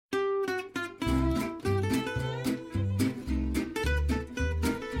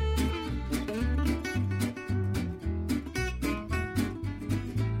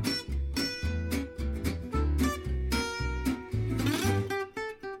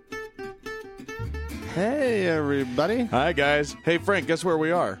Hey, everybody. Hi, guys. Hey, Frank, guess where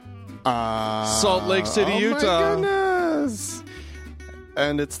we are? Salt Lake City, Utah. Oh, my goodness.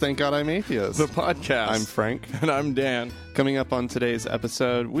 And it's Thank God I'm Atheist. The podcast. I'm Frank. And I'm Dan. Coming up on today's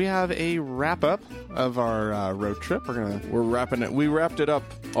episode, we have a wrap-up of our road trip. We're wrapping it. We wrapped it up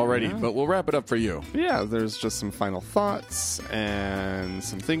already, but we'll wrap it up for you. Yeah, there's just some final thoughts and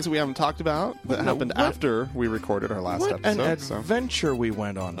some things that we haven't talked about that happened after we recorded our last What episode. an adventure we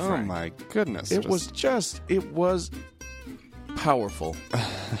went on, Oh, Frank. my goodness. It was powerful.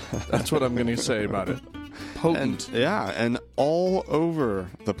 That's what I'm going to say about it. Potent. And all over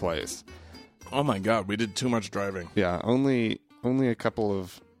the place. Oh, my God. We did too much driving. Yeah, only a couple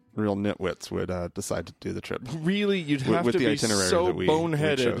of real nitwits would decide to do the trip. Really, you'd have with to the be itinerary so that we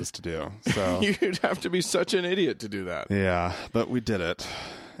boneheaded. chose to do. So You'd have to be such an idiot to do that. yeah, but we did it,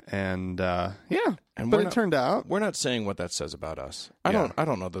 and And but we're it not- turned out. We're not saying what that says about us. I don't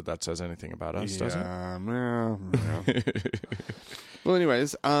know that says anything about us, does it? Yeah. Well,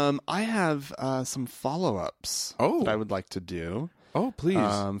 anyways, I have some follow-ups that I would like to do. Oh, please.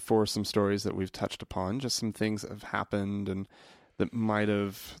 For some stories that we've touched upon, just some things that have happened and that might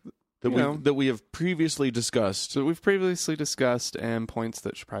have that we have previously discussed. So we've previously discussed and points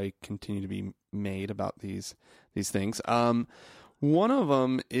that should probably continue to be made about these things. One of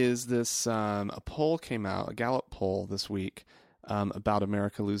them is this: a poll came out, a Gallup poll this week about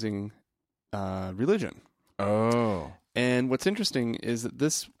America losing religion. Oh. And what's interesting is that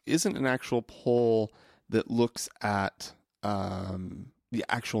this isn't an actual poll that looks at the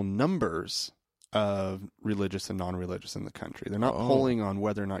actual numbers of religious and non-religious in the country. They're not polling on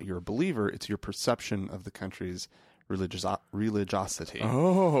whether or not you're a believer. It's your perception of the country's religiosity.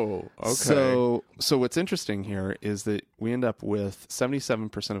 Oh, okay. So what's interesting here is that we end up with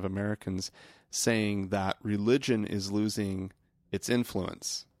 77% of Americans saying that religion is losing its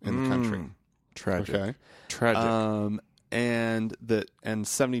influence in the country. Tragic. Okay. Tragic. And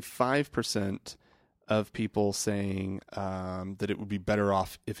 75% of people saying that it would be better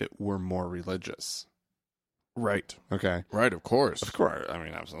off if it were more religious. Right. Okay. Right, of course. Of course. I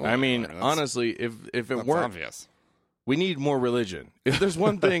mean, absolutely. I mean, that's honestly, if it weren't obvious. we need more religion. If there's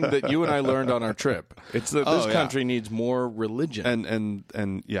one thing that you and I learned on our trip, it's that this country needs more religion. And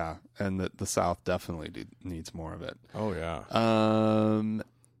that the South definitely needs more of it. Oh yeah.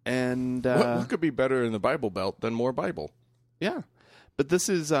 What could be better in the Bible Belt than more Bible? Yeah. But this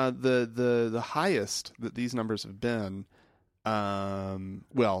is the highest that these numbers have been. The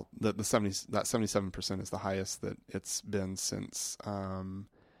 77% is the highest that it's been since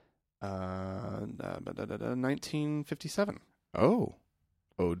 1957. Oh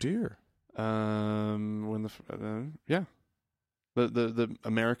dear. When the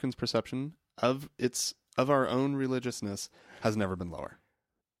Americans' perception of our own religiousness has never been lower.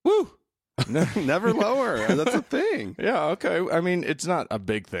 Woo. Never lower. That's a thing. Yeah, okay. I mean, it's not a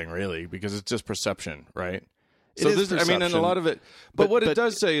big thing, really, because it's just perception, right? It is perception. I mean, and a lot of it. But what but it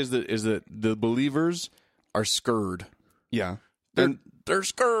does say is that the believers are scared. Yeah. They're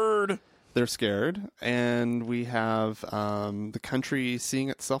scared. They're scared, and we have the country seeing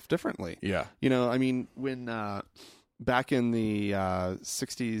itself differently. Yeah. You know, I mean, when back in the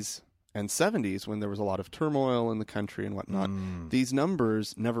 60s and 70s, when there was a lot of turmoil in the country and whatnot, these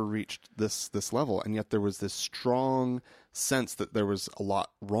numbers never reached this level, and yet there was this strong sense that there was a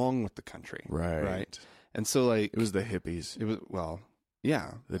lot wrong with the country. Right. And so, like, It was the hippies. it was, well,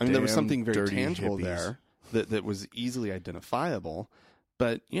 yeah. The I mean, there was damn something very dirty tangible hippies. there that was easily identifiable.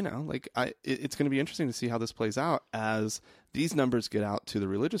 But, you know, like, it's going to be interesting to see how this plays out as these numbers get out to the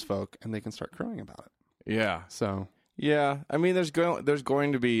religious folk and they can start crowing about it. Yeah. So, Yeah. I mean, there's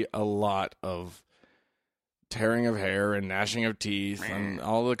going to be a lot of tearing of hair and gnashing of teeth, and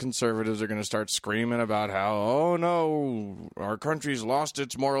all the conservatives are going to start screaming about how, oh no, our country's lost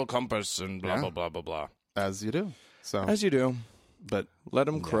its moral compass and blah, Yeah. blah, blah, blah, blah. as you do. So, As you do. but Let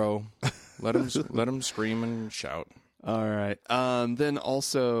them crow. let them scream and shout. all right. Then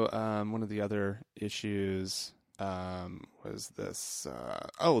also, one of the other issues was this.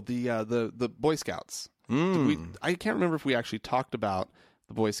 The Boy Scouts. I can't remember if we actually talked about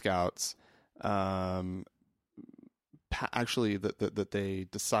the Boy Scouts. Actually, that they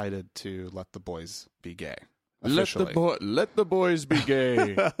decided to let the boys be gay. Officially. Let the boys be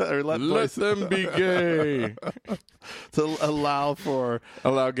gay. Or Let them be gay. to allow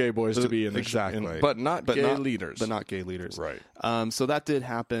gay boys to be in the exactly, but not gay leaders. But not gay leaders, Right. So that did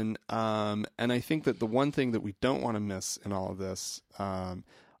happen, and I think that the one thing that we don't want to miss in all of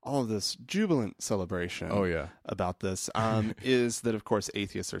this jubilant celebration. Oh yeah. About this is that of course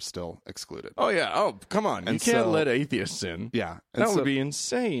atheists are still excluded. Oh yeah. Oh come on. And you can't so- let atheists in. Yeah, That would be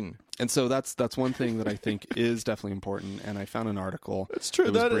insane. And so that's one thing that I think is definitely important. And I found an article. It's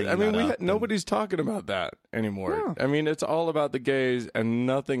true. that was bringing that up, Nobody's talking about that anymore. Yeah. I mean, it's all about the gays and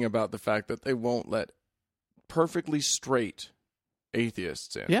nothing about the fact that they won't let perfectly straight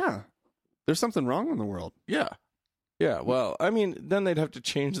atheists in. Yeah. There's something wrong in the world. Yeah. Yeah. Well, I mean, then they'd have to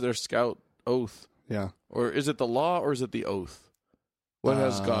change their scout oath. Yeah. Or is it the law or is it the oath? What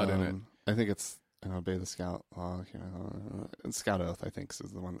has God in it? I think it's obey the scout law. Scout oath, I think, is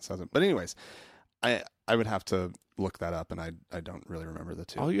the one that says it. But anyways, I would have to look that up, and I don't really remember the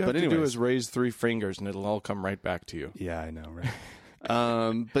two. All you have to do is raise 3 fingers, and it'll all come right back to you. Yeah, I know, right?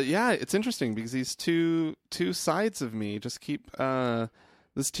 But yeah, it's interesting because these two sides of me just keep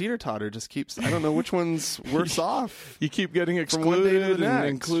this teeter-totter just keeps. I don't know which one's worse off. You keep getting From one day to excluded the and next,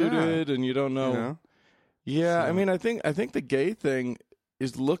 included, and you don't know. You know? Yeah, So- I mean, I think the gay thing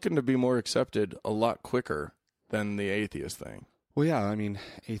is looking to be more accepted a lot quicker than the atheist thing. Well, yeah, I mean,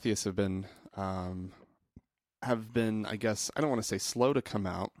 atheists have been, I guess, I don't want to say slow to come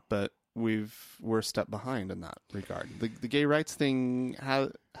out, but we're a step behind in that regard. The gay rights thing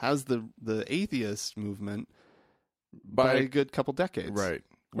has the atheist movement by a good couple decades, Right.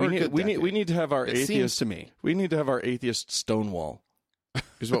 Or a good We decade. need to have our It seems atheist. to me. We need to have our atheist Stonewall.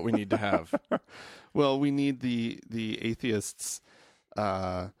 Is what we need to have. Well, we need the atheists,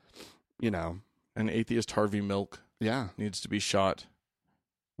 you know, An atheist Harvey Milk yeah. needs to be shot.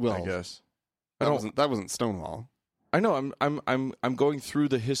 Well, I guess. that wasn't Stonewall. I know. I'm going through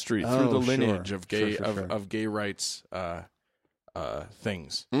the history, through the lineage sure. of gay Sure. of gay rights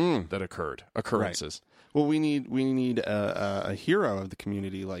things Mm. that occurrences. Well, we need a hero of the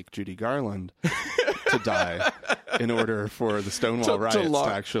community like Judy Garland to die in order for the Stonewall riots to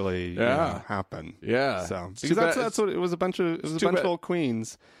actually happen. Yeah. So It's too because bad- that's what it was a bunch of too bad- of old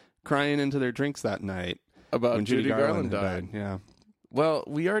queens crying into their drinks that night about when Judy Garland had died. Yeah. Well,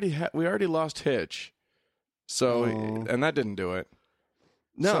 we already lost Hitch, so Oh. and that didn't do it.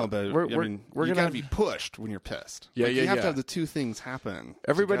 No, So but we're I mean, gonna you gotta have- be pushed when you're pissed. Yeah, Like, yeah, You have yeah. to have the two things happen.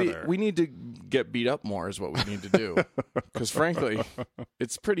 Everybody, together. we need to get beat up more, is what we need to do. Because frankly,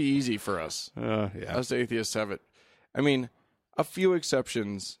 it's pretty easy for us. yeah. Us atheists have it. I mean, a few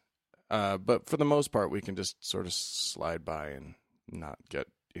exceptions, but for the most part, we can just sort of slide by and not get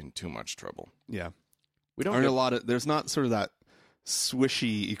in too much trouble. Yeah. We don't. Aren't Get, a lot of there's not sort of that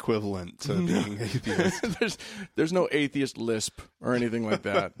swishy equivalent to being atheist. there's no atheist lisp or anything like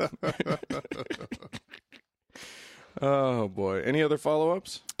that. Oh boy! Any other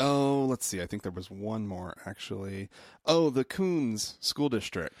follow-ups? Oh, let's see. I think there was one more actually. Oh, the Coons School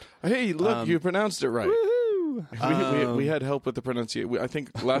District. Hey, look, you pronounced it right. Woohoo! We had help with the pronunciation. I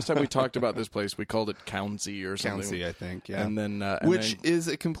think last time we talked about this place, we called it Councy or something. Councy, I think. Yeah. And then, Which is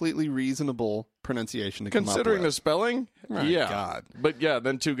a completely reasonable pronunciation to considering come the up spelling, My yeah. God. But yeah,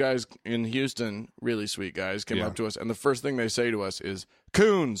 then 2 guys in Houston, really sweet guys, came Yeah. up to us, and the first thing they say to us is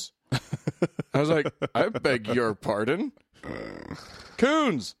 "Coons." I was like, "I beg your pardon."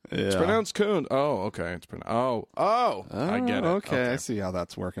 Coons. It's Yeah. pronounced coon. Oh, okay. It's pronounced. Oh, I get it. Okay, I see how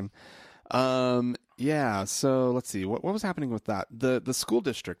that's working. Yeah. So let's see. What was happening with that? The school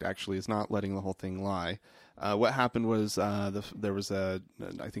district actually is not letting the whole thing lie. What happened was there was I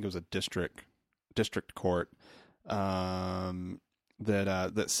think it was a district court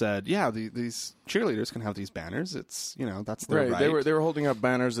that said, yeah, these cheerleaders can have these banners. It's that's their right. They were holding up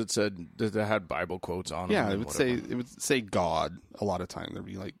banners that said that had Bible quotes on them. Yeah, and it would say God a lot of time. There'd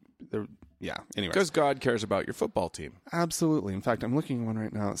be like yeah. Anyway, because God cares about your football team. absolutely. In fact, I'm looking at one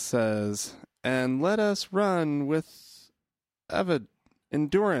right now. It says, "And let us run with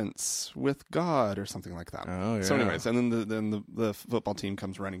endurance with God," or something like that. Oh yeah. So, anyways, and then the football team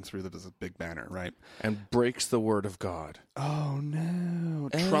comes running through this big banner, right? And breaks the word of God. Oh no!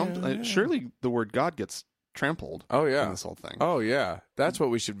 Yeah. Surely the word God gets trampled. Oh yeah. In this whole thing. Oh yeah, that's what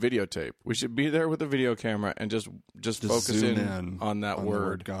we should videotape. We should be there with a video camera and just focus zoom in on that the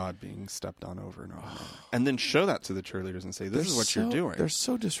word. God being stepped on over and over, and then show that to the cheerleaders and say, "This is what you're doing." They're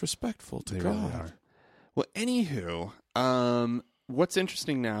so disrespectful to They God. really are. Well, anywho, what's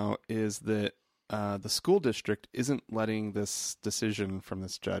interesting now is that the school district isn't letting this decision from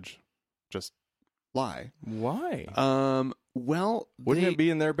this judge just lie. Why? Well, Wouldn't it be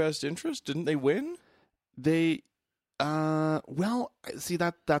in their best interest? Didn't they win? Well, see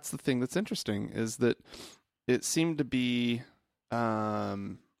that's the thing that's interesting is that it seemed to be,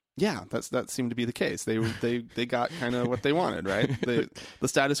 that seemed to be the case. They got kind of what they wanted, right? The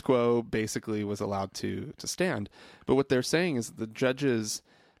status quo basically was allowed to stand, but what they're saying is that the judges,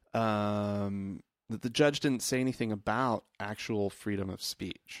 that the judge didn't say anything about actual freedom of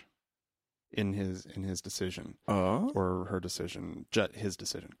speech. in his decision Oh. or her decision, his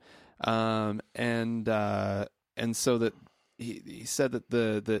decision, and so that he said that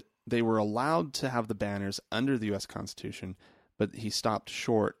that they were allowed to have the banners under the U.S. Constitution, but he stopped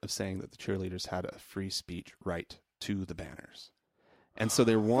short of saying that the cheerleaders had a free speech right to the banners. And so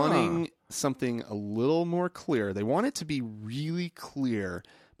they're wanting something a little more clear. They want it to be really clear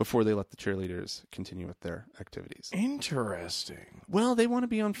before they let the cheerleaders continue with their activities. Interesting. Well, they want to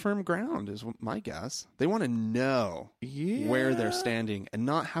be on firm ground, is my guess. They want to know where they're standing and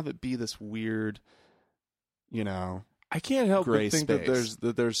not have it be this weird, I can't help gray but think space.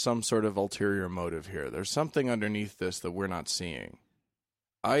 that there's some sort of ulterior motive here. There's something underneath this that we're not seeing.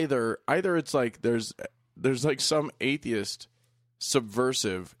 Either it's like there's like some atheist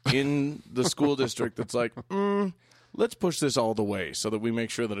subversive in the school district that's like, let's push this all the way so that we make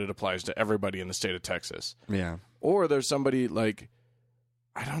sure that it applies to everybody in the state of Texas. Yeah. Or there's somebody like,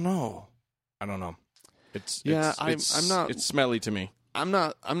 I don't know. I'm not. It's smelly to me. I'm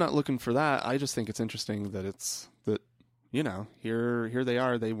not looking for that. I just think it's interesting that here they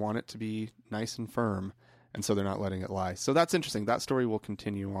are. They want it to be nice and firm, and so they're not letting it lie. So that's interesting. That story will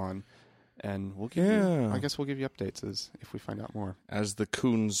continue on, and we'll give I guess we'll give you updates if we find out more as the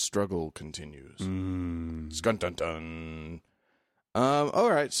Coons struggle continues. Skun dun dun.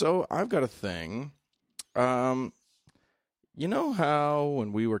 All right, so I've got a thing. You know how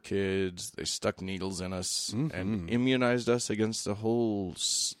when we were kids, they stuck needles in us and immunized us against a whole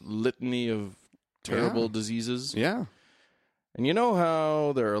litany of terrible diseases? Yeah. And you know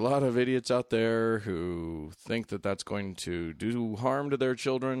how there are a lot of idiots out there who think that that's going to do harm to their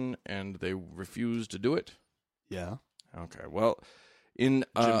children and they refuse to do it? Yeah. Okay, well, in...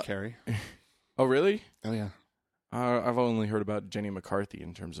 Jim Carrey. Oh, really? Oh, yeah. I've only heard about Jenny McCarthy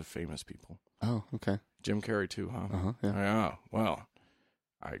in terms of famous people. Oh, okay. Jim Carrey too, huh? Uh-huh, yeah. Yeah. Well,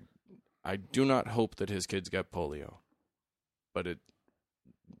 I do not hope that his kids get polio, but it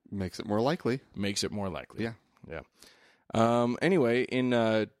makes it more likely. Makes it more likely. Yeah. Yeah. Anyway, in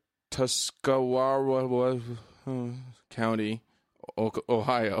Tuscarawas County,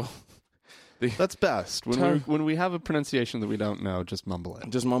 Ohio. That's best. When we have a pronunciation that we don't know, just mumble it.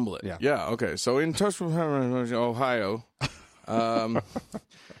 Just mumble it. Yeah. Yeah. Okay. So in Tuscarawas, Ohio,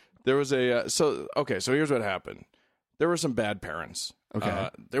 there was so here's what happened. There were some bad parents. Okay.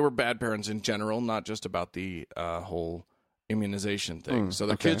 There were bad parents in general, not just about the whole immunization thing. So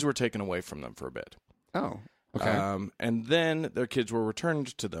their kids were taken away from them for a bit. Oh. Okay. And then their kids were returned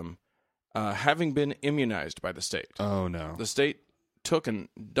to them, having been immunized by the state. Oh, no. The state took and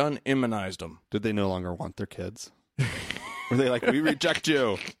immunized them. Did they no longer want their kids? Were they like, we reject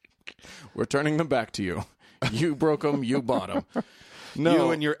you? We're turning them back to you. You broke them, you bought them. No.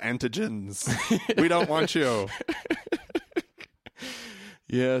 You and your antigens. We don't want you.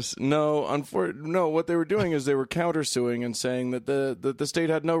 Yes. No. No. What they were doing is they were countersuing and saying that the state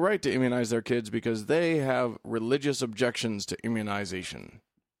had no right to immunize their kids because they have religious objections to immunization.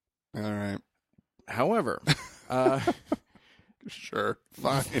 All right. However, sure,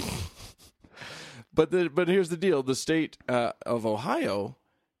 fine. But here's the deal: the state of Ohio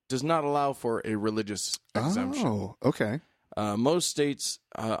does not allow for a religious exemption. Oh, okay. Most states,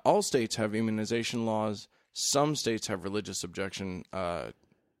 all states have immunization laws. Some states have religious objection. They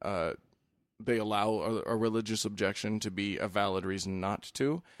allow a religious objection to be a valid reason not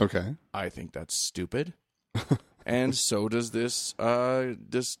to. Okay. I think that's stupid. And so does this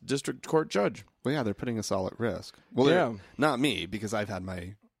district court judge. Well, yeah, they're putting us all at risk. Well, yeah, not me because I've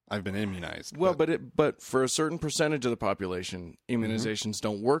been immunized. Well, but for a certain percentage of the population, immunizations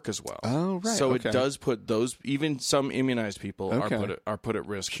don't work as well. Oh, right. So it does put those, even some immunized people are put at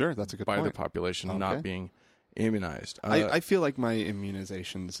risk. Sure, that's a good by point. the population not being immunized. I feel like my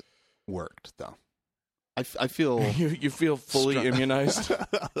immunizations worked though. I feel you feel fully immunized.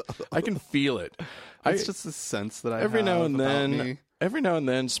 I can feel it. It's just a sense that I every have now and about then. me. Every now and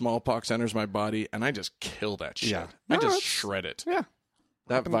then, smallpox enters my body, and I just kill that shit. Yeah. I No, just that's- shred it. Yeah,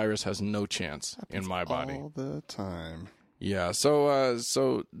 That virus has no chance in my body. all the time. Yeah,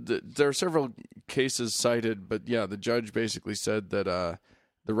 so there are several cases cited, but yeah, the judge basically said that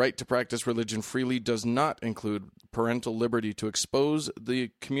the right to practice religion freely does not include parental liberty to expose the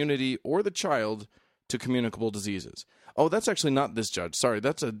community or the child to communicable diseases. Oh, that's actually not this judge. Sorry,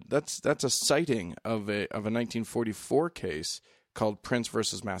 that's a citing of a 1944 case called Prince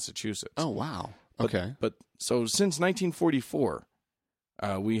versus Massachusetts. Oh wow. Okay. But so since 1944,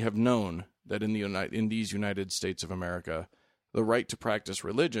 we have known that in these United States of America, the right to practice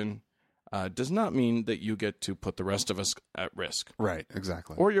religion does not mean that you get to put the rest of us at risk. Right.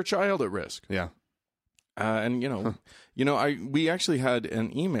 Exactly. Or your child at risk. Yeah. And we actually had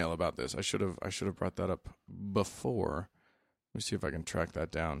an email about this. I should have brought that up before. Let me see if I can track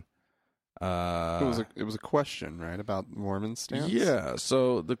that down. It was a question, right, about Mormon stance? Yeah.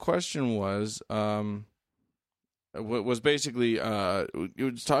 So the question was basically it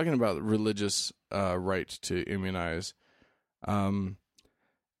was talking about religious right to immunize.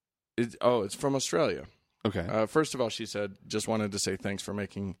 It's from Australia. Okay. First of all, she said, just wanted to say thanks for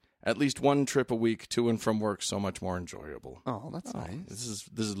making at least one trip a week to and from work so much more enjoyable. Oh, that's nice. This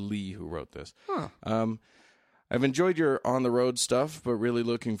is Lee who wrote this. Huh. I've enjoyed your on-the-road stuff, but really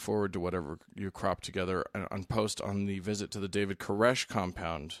looking forward to whatever you crop together on post on the visit to the David Koresh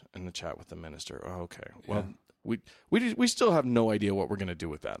compound and the chat with the minister. Oh, okay. Well, we still have no idea what we're going to do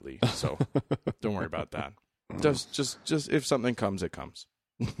with that, Lee, so don't worry about that. Just if something comes, it comes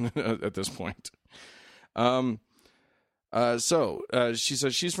at this point. So she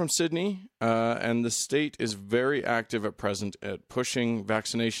says she's from Sydney, and the state is very active at present at pushing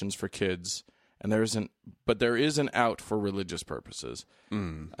vaccinations for kids, and there is an out for religious purposes.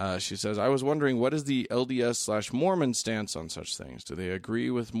 She says, I was wondering, what is the LDS/Mormon stance on such things? Do they agree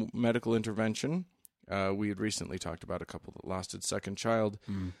with medical intervention? We had recently talked about a couple that lost its second child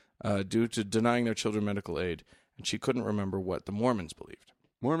due to denying their children medical aid, and she couldn't remember what the Mormons believed.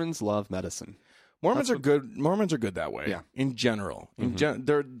 Mormons love medicine. Mormons are good. Mormons are good that way. Yeah. In general,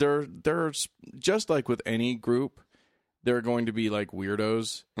 they're just like with any group. There are going to be like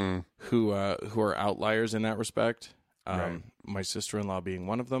weirdos who are outliers in that respect. Right. My sister-in-law being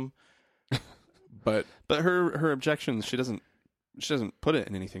one of them. But her objections, she doesn't put it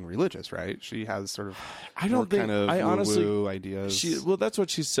in anything religious, right? She has sort of woo-woo ideas. Well, that's what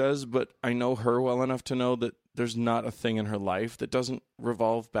she says, but I know her well enough to know that there's not a thing in her life that doesn't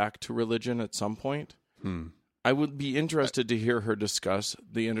revolve back to religion at some point. I would be interested to hear her discuss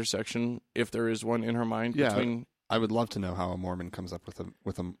the intersection, if there is one in her mind. Yeah, I would love to know how a Mormon comes up with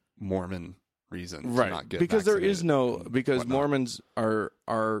a Mormon reason to not get because there is vaccinated because Mormons are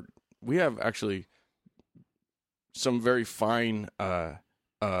we have actually some very fine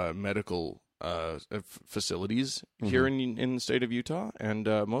medical facilities here in the state of Utah, and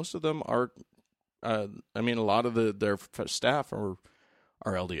most of them are. A lot of their staff are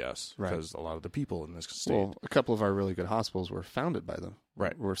LDS because a lot of the people in this state. Well, a couple of our really good hospitals were founded by them.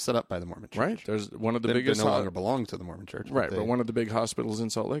 Right, were set up by the Mormon Church. Right, there's one of the biggest. They no longer belong to the Mormon Church. Right, but one of the big hospitals in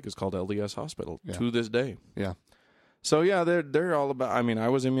Salt Lake is called LDS Hospital to this day. Yeah. So yeah, they're all about. I mean, I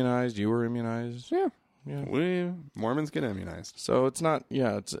was immunized. You were immunized. Yeah. Yeah. Mormons get immunized. So it's not.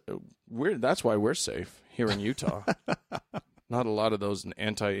 Yeah, it's weird. That's why we're safe here in Utah. Not a lot of those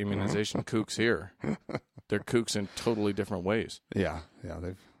anti-immunization kooks here. They're kooks in totally different ways. Yeah,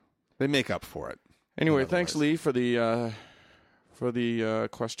 they make up for it. Anyway, thanks, Lee, for the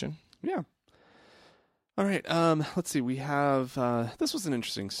question. Yeah. All right. Let's see. We have this was an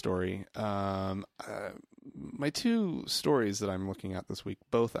interesting story. My two stories that I'm looking at this week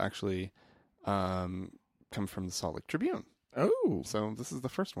both actually come from the Salt Lake Tribune. Oh, so this is the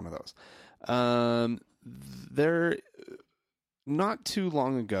first one of those. Not too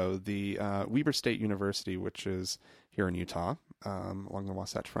long ago, the Weber State University, which is here in Utah, along the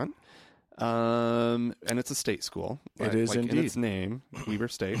Wasatch Front, and it's a state school. Right? It is indeed. In its name, Weber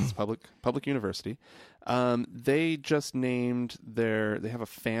State. It's public university. They just named they have a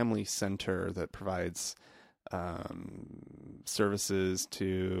family center that provides services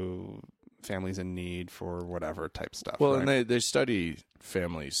to families in need for whatever type stuff. Well, right? and they study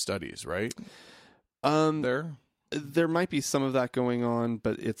family studies, right? There might be some of that going on,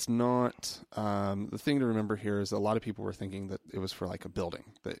 but it's not. The thing to remember here is a lot of people were thinking that it was for like a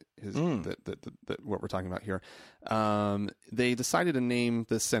building. That what we're talking about here. They decided to name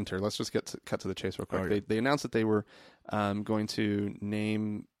this center. Let's just cut to the chase real quick. Okay. They announced that they were going to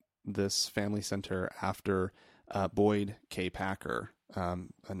name this family center after Boyd K. Packer, an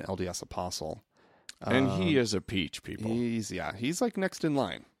LDS apostle. And he is a peach, people. He's like next in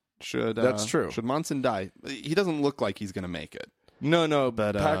line. That's true. Should Monson die? He doesn't look like he's going to make it. No,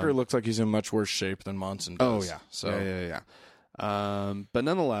 but Packer looks like he's in much worse shape than Monson does. Oh yeah, so yeah. But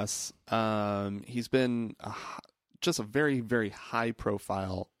nonetheless, he's been just a very, very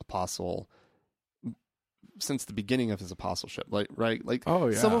high-profile apostle since the beginning of his apostleship.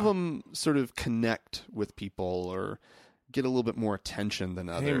 Some of them sort of connect with people or get a little bit more attention than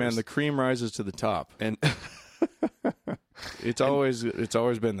others. Hey man, the cream rises to the top. And It's always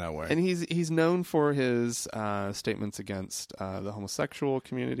been that way. And he's known for his statements against the homosexual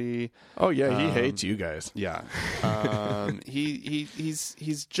community. Oh yeah, he hates you guys. Yeah,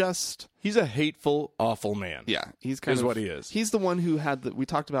 he's just He's a hateful, awful man. yeah. He's kind Is of what he is. He's the one who had we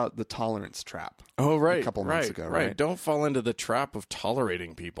talked about the tolerance trap. Oh right, a couple months ago, right. right? Don't fall into the trap of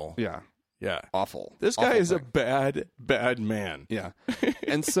tolerating people. Yeah, Yeah. awful. This guy Awful is thing. a bad man. Yeah,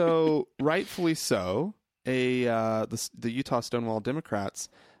 and so rightfully so, the Utah Stonewall Democrats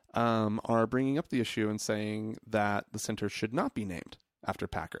are bringing up the issue and saying that the center should not be named after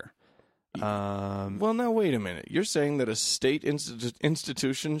Packer. Well, now wait a minute. You're saying that a state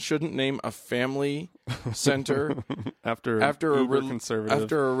institution shouldn't name a family center after a conservative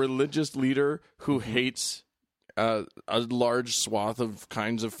after a religious leader who hates a large swath of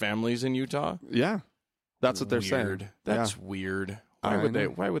kinds of families in Utah? Yeah, that's what they're Weird. saying. That's Yeah. weird. I know.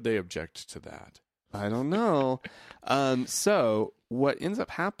 Why would they object to that? I don't know. So what ends up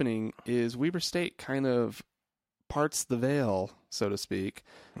happening is Weber State kind of parts the veil, so to speak,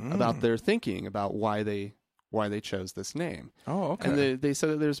 about their thinking about why they chose this name. Oh, okay. And they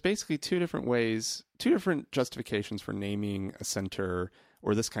said that there's basically two different justifications for naming a center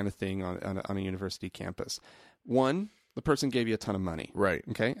or this kind of thing on a university campus. One, the person gave you a ton of money. Right.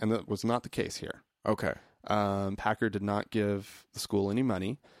 Okay. And that was not the case here. Okay. Packer did not give the school any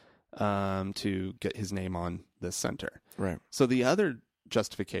money to get his name on this center. Right. So the other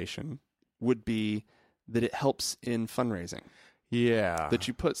justification would be that it helps in fundraising. Yeah. That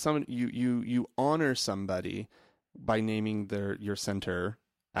you put you honor somebody by naming your center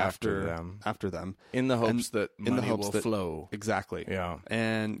after them in the hopes that money will that flow. Exactly. Yeah.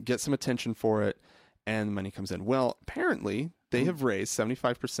 And get some attention for it, and money comes in. Well, apparently they have raised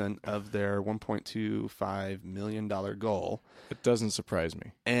 75% of their $1.25 million goal. It doesn't surprise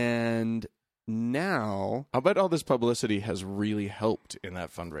me. And now I'll bet all this publicity has really helped in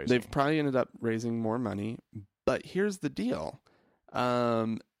that fundraising. they've probably ended up raising more money. But here's the deal.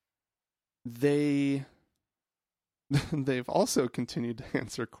 They've also continued to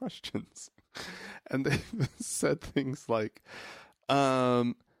answer questions. And they've said things like,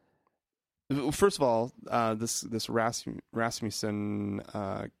 first of all, this Rasmussen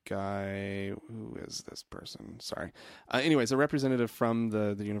guy, who is this person? Sorry. Anyways, a representative from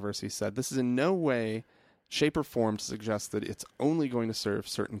the university said, this is in no way, shape, or form to suggest that it's only going to serve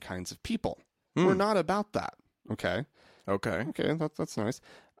certain kinds of people. We're not about that. Okay. Okay. That's nice.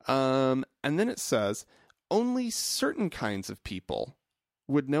 And then it says, only certain kinds of people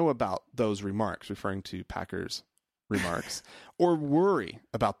would know about those remarks, referring to Packer's remarks, or worry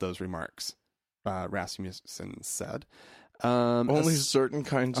about those remarks. Rasmussen said. Only certain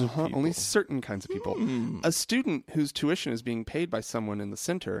kinds of people. Only certain kinds of people. A student whose tuition is being paid by someone in the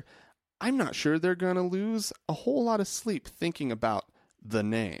center, I'm not sure they're going to lose a whole lot of sleep thinking about the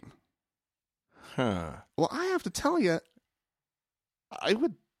name. Huh. Well, I have to tell you, I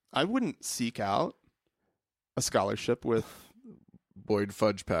wouldn't seek out a scholarship with Boyd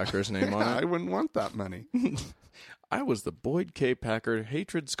Fudge Packer's name on I it. wouldn't want that money. I was the Boyd K. Packer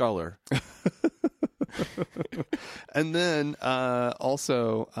Hatred Scholar. And then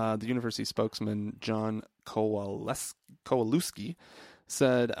also the university spokesman, John Kowalewski,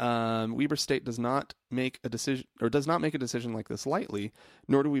 said Weber State does not make a decision like this lightly,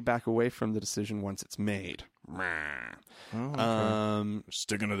 nor do we back away from the decision once it's made. Okay.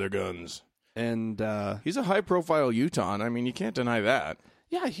 Sticking to their guns. And he's a high-profile Utahn. I mean, you can't deny that.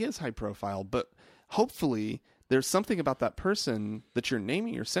 yeah, he is high profile, but hopefully there's something about that person that you're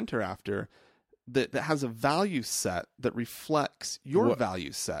naming your center after that has a value set that reflects your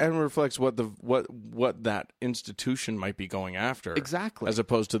value set and reflects what that institution might be going after. Exactly. As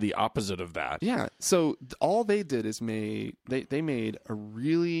opposed to the opposite of that. Yeah. So all they did is they made a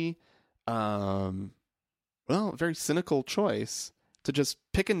really very cynical choice to just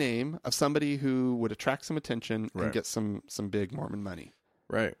pick a name of somebody who would attract some attention and get some big Mormon money.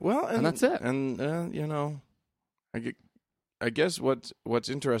 Right. Well, and that's it. And you know, I guess what's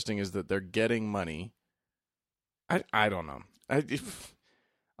interesting is that they're getting money. I don't know.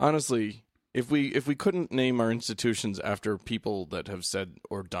 Honestly, if we couldn't name our institutions after people that have said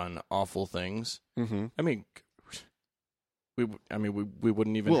or done awful things, Mm-hmm. I mean, we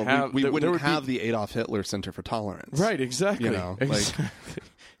wouldn't even have we wouldn't have the Adolf Hitler Center for Tolerance. Right, exactly. You know, exactly.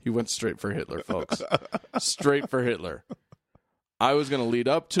 He went straight for Hitler, folks. Straight for Hitler. I was going to lead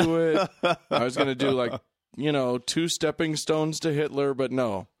up to it. I was going to do 2 stepping stones to Hitler, but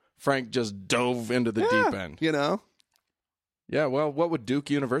no. Frank just dove into the deep end. You know? Yeah, well, what would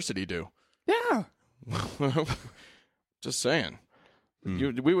Duke University do? Yeah. Just saying.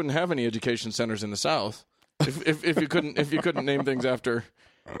 We wouldn't have any education centers in the South. if you couldn't name things after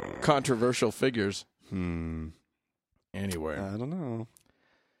controversial figures. Anyway, I don't know.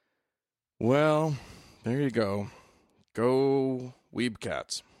 Well, there you go. Go Weeb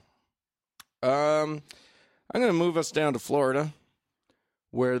Cats. I'm going to move us down to Florida,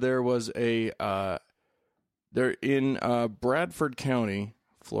 where there was they're in Bradford County,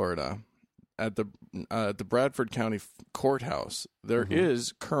 Florida, at the Bradford County Courthouse. There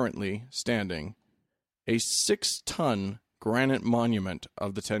is currently standing a 6-ton granite monument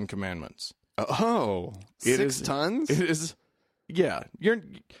of the Ten Commandments. Oh, It 6 is- tons? It is, yeah.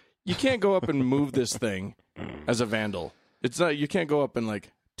 You can't go up and move this thing as a vandal. It's not. You can't go up and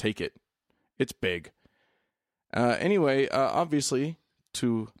like take it. It's big. Anyway, obviously,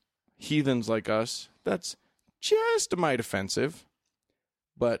 to heathens like us, that's just a mite offensive.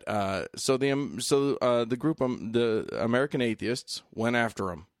 But so the group, the American Atheists, went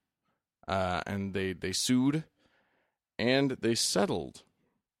after him, and they sued, and they settled.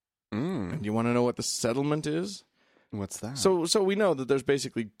 And you want to know what the settlement is? What's that? So we know that there's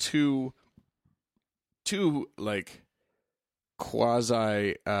basically two like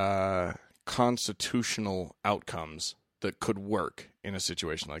quasi constitutional outcomes that could work in a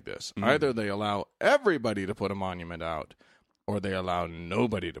situation like this. Either they allow everybody to put a monument out, or they allow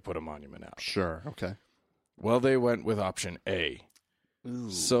nobody to put a monument out. Sure. Okay. Well, they went with option A.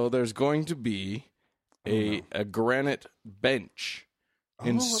 So there's going to be a granite bench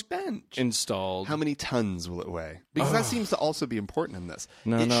a bench. installed. How many tons will it weigh? Because that seems to also be important in this.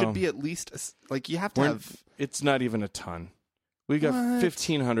 No, it no. should be at least like you have to have. It's not even a ton. We got What?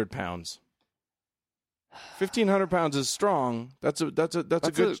 1,500 pounds. 1,500 pounds is strong. That's a good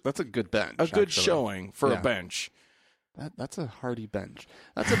That's a good bench. a good actually. showing for Yeah. a bench. That's a hardy bench.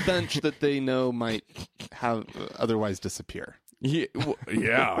 That's a bench that they know might have otherwise disappear.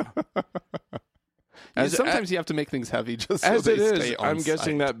 Yeah. As- Sometimes you have to make things heavy just As so it they is, stay on I'm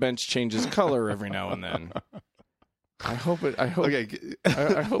guessing site. that bench changes color every now and then. I hope. Okay.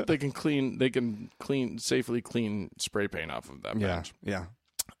 I hope they can safely clean spray paint off of that bench. Yeah.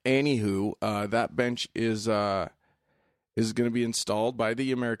 Anywho, that bench is going to be installed by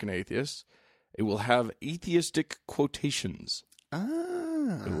the American Atheists. It will have atheistic quotations.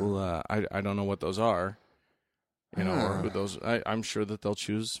 It will. I don't know what those are. Or who those. I'm sure that they'll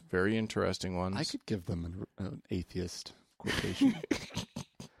choose very interesting ones. I could give them an atheist quotation.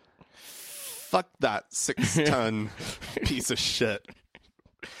 Fuck that 6-ton piece of shit.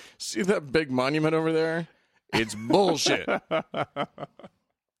 See that big monument over there? It's bullshit. I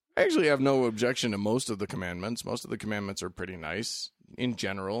actually have no objection to most of the commandments. Most of the commandments are pretty nice. In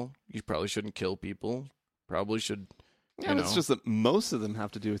general, you probably shouldn't kill people. Probably should. Yeah, it's just that most of them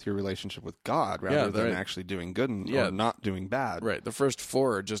have to do with your relationship with God rather than right. actually doing good or not doing bad. Right. The first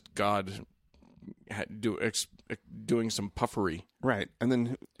 4 are just God doing some puffery. Right. And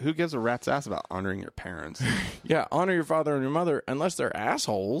then who gives a rat's ass about honoring your parents? Yeah, honor your father and your mother unless they're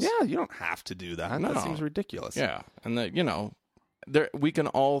assholes. Yeah, you don't have to do that. No. That seems ridiculous. Yeah, and that we can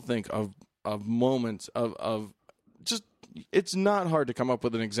all think of moments of just. It's not hard to come up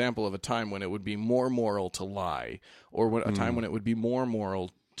with an example of a time when it would be more moral to lie, or a time when it would be more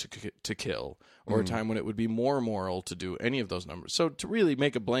moral to kill, or a time when it would be more moral to do any of those numbers. So to really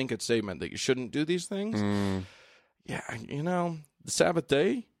make a blanket statement that you shouldn't do these things, yeah, the Sabbath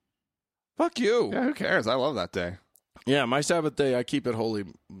day, fuck you. Yeah, who cares? I love that day. Yeah, my Sabbath day, I keep it holy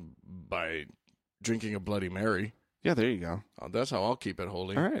by drinking a Bloody Mary. Yeah, there you go. That's how I'll keep it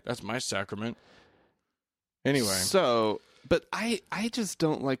holy. All right. That's my sacrament. Anyway. So, but I just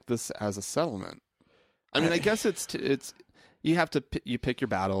don't like this as a settlement. I mean, I guess it's you have to you pick your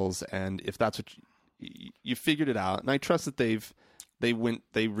battles, and if that's what you figured it out, and I trust that they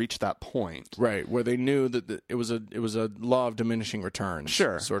reached that point, right, where they knew that it was a law of diminishing returns,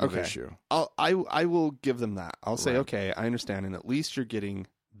 sure, sort of issue. I will give them that. I'll say, okay, I understand, and at least you're getting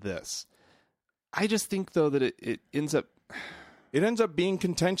this. I just think though that it ends up being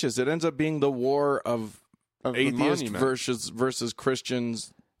contentious. It ends up being the war of atheists versus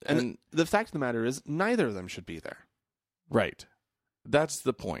Christians, and the fact of the matter is, neither of them should be there. Right. That's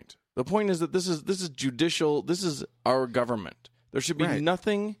the point. The point is that this is judicial. This is our government. There should be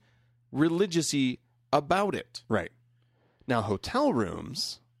nothing religious-y about it. Right. Now, hotel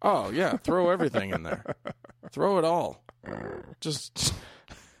rooms. Oh yeah, throw everything in there. Throw it all. Just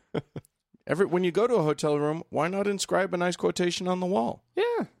when you go to a hotel room, why not inscribe a nice quotation on the wall?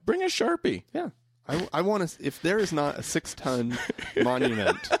 Yeah. Bring a Sharpie. Yeah. I want to. If there is not a 6-ton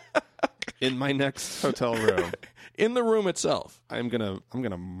monument in my next hotel room, in the room itself, I'm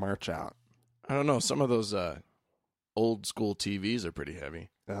gonna march out. I don't know. Some of those old school TVs are pretty heavy.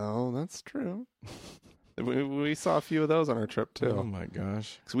 Oh, that's true. We saw a few of those on our trip Oh too, my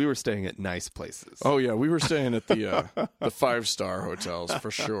gosh. because we were staying at nice places. Oh yeah, we were staying at the 5-star hotels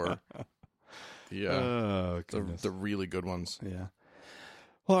for sure. Oh, goodness. The really good ones. Yeah.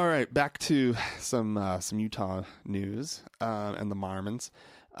 Well, all right. Back to some Utah news and the Mormons.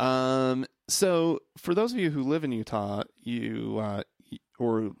 So, for those of you who live in Utah,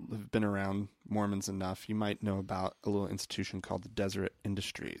 or have been around Mormons enough, you might know about a little institution called the Deseret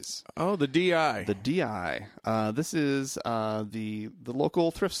Industries. Oh, the DI. The DI. This is the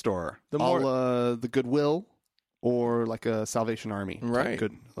local thrift store, the Goodwill, or like a Salvation Army, type Right?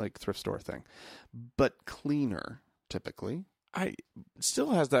 Good like thrift store thing, but cleaner typically. I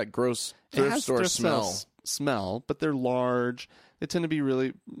still has that gross It thrift has store thrift smell. but they're large. They tend to be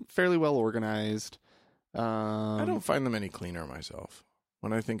really fairly well organized. I don't find them any cleaner myself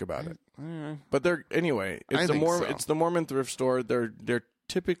when I think about it. Eh, But they're anyway. I think so. It's the Mormon thrift store. They're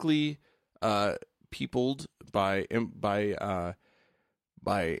typically peopled by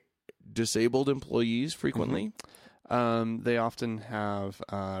disabled employees frequently. They often have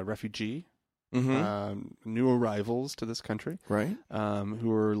refugee, new arrivals to this country, Right.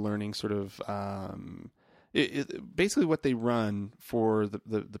 who are learning sort of basically what they run for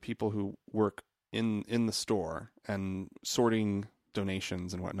the people who work in the store and sorting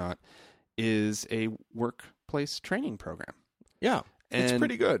donations and whatnot is a workplace training program. Yeah. It's And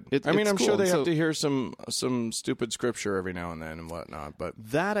pretty good. it's I'm cool. sure they So- have to hear some stupid scripture every now and then and whatnot, but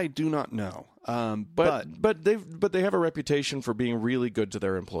That I do not know. but they have a reputation for being really good to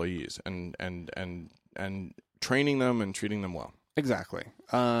their employees and training them and treating them well. Exactly.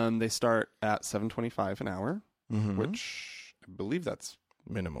 They start at $7.25 an hour, Mm-hmm. which I believe that's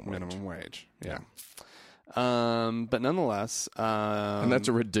minimum wage. Yeah. But nonetheless, and that's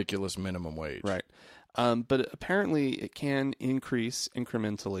a ridiculous minimum wage. right. But apparently it can increase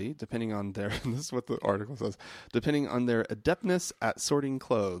incrementally depending on their, this is what the article says, depending on their adeptness at sorting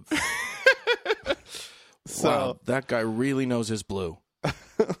clothes. Wow, that guy really knows his blue.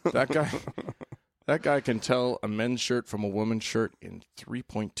 That guy can tell a men's shirt from a woman's shirt in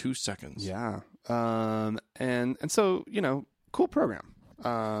 3.2 seconds. Yeah. And so, cool program,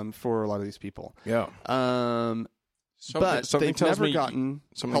 for a lot of these people. Yeah. But they've tells never me- gotten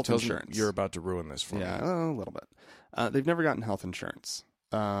Something health tells insurance. me you're about to ruin this for me. Yeah, a little bit. They've never gotten health insurance.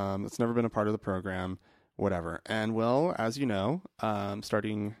 It's never been a part of the program, whatever. And well, as you know,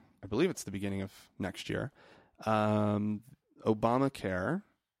 starting, I believe it's the beginning of next year, Obamacare,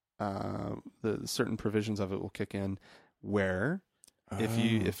 the certain provisions of it will kick in where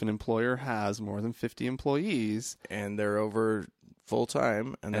if an employer has more than 50 employees And they're over full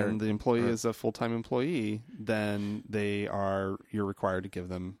time and the employee is a full-time employee, then you're required to give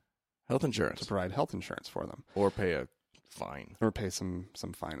them, health to insurance provide health insurance for them. or pay a fine. Or pay some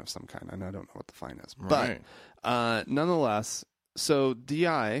fine of some kind. And I don't know what the fine is. Right. But nonetheless, so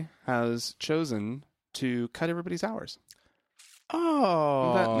DI has chosen to cut everybody's hours.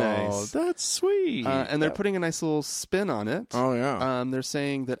 Oh, Isn't that nice? That's sweet. And they're putting a nice little spin on it. Oh yeah. They're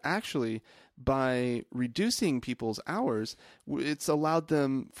saying that actually by reducing people's hours, it's allowed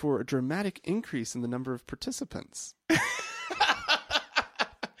them for a dramatic increase in the number of participants.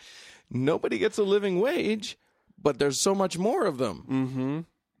 Nobody gets a living wage, but there's so much more of them.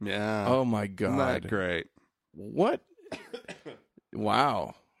 Mm-hmm. Yeah. Oh my Isn't that god. great? What?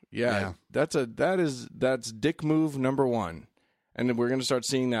 Wow. Yeah. Yeah. That's dick move number 1. And then we're going to start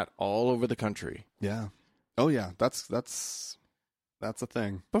seeing that all over the country. Yeah. Oh yeah. That's a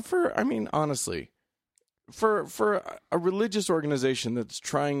thing. But honestly, for a religious organization that's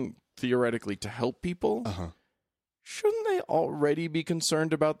trying theoretically to help people, shouldn't they already be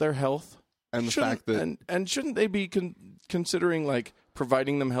concerned about their health? And the fact that and shouldn't they be considering like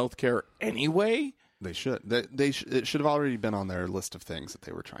providing them health care anyway? they should. It should have already been on their list of things that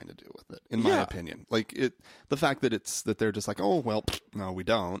they were trying to do with it, in my Yeah. opinion. Like the fact that they're just like, oh well, no, we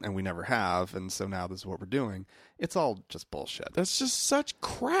don't, and we never have, and so now this is what we're doing. It's all just bullshit. That's just such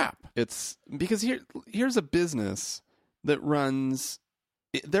crap. It's because here's a business that runs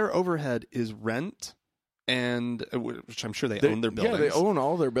their overhead is rent, and which I'm sure they own their buildings. Yeah, they own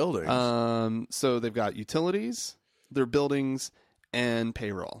all their buildings. So they've got utilities, their buildings, and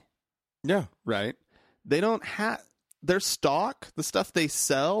payroll. Yeah. Right? They don't have their stock, the stuff they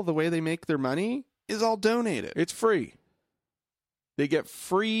sell, the way they make their money is all donated. It's free. They get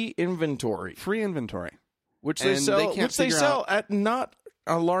free inventory, Free inventory. which they And sell, they can't which they figure sell out- at not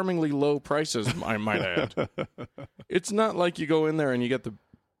alarmingly low prices, I might add. It's not like you go in there and you get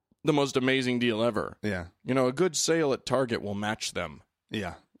the most amazing deal ever. Yeah. A good sale at Target will match them.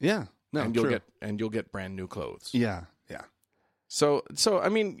 Yeah. Yeah. No, and true. you'll get brand new clothes. Yeah. Yeah. So I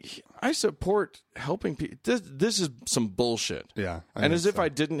mean, I support helping people. This is some bullshit. Yeah. And as if I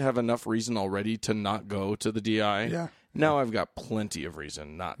didn't have enough reason already to not go to the DI, Yeah. now I've got plenty of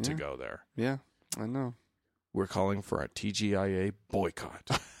reason not to go there. Yeah, I know. We're calling for a TGIA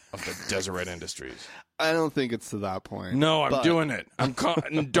boycott of the Deseret Industries. I don't think it's to that point. No, I'm doing it.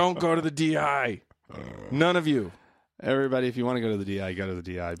 Don't go to the DI. None of you. Everybody, if you want to go to the DI, go to the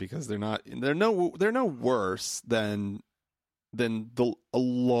DI because they're no worse than a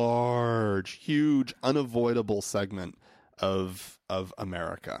large, huge, unavoidable segment of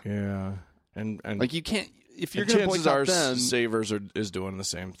America. Yeah, and like you can't if you're going to boycott them. Savers is doing the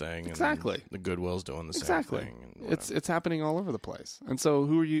same thing. Exactly. And the Goodwill's doing the same thing. It's happening all over the place. And so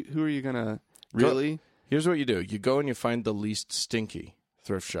who are you going to really? Here's what you do: you go and you find the least stinky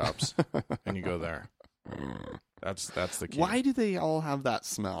thrift shops, and you go there. That's the key. Why do they all have that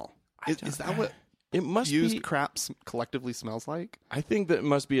smell? Is that what it must used crap collectively smells like? I think that it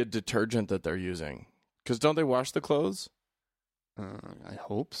must be a detergent that they're using. Because don't they wash the clothes? I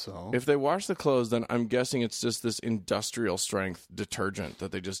hope so. If they wash the clothes, then I'm guessing it's just this industrial strength detergent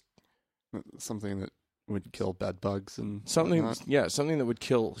that they just something that would kill bed bugs and something. whatnot. Yeah, something that would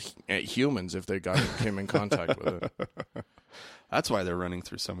kill humans if they came in contact with it. That's why they're running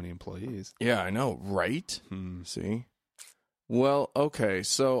through so many employees. Yeah, I know, right? See? Well, okay,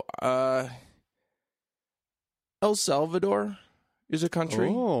 so El Salvador is a country.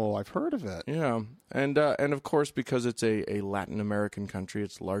 Oh, I've heard of it. Yeah, and of course, because it's a Latin American country,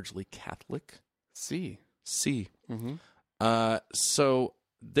 it's largely Catholic. See. Mm-hmm. So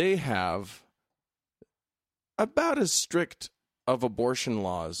they have about as strict of abortion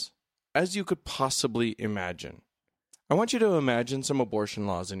laws as you could possibly imagine. I want you to imagine some abortion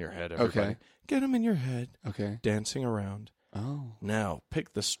laws in your head, everybody. Okay. Get them in your head. Okay. Dancing around. Oh. Now,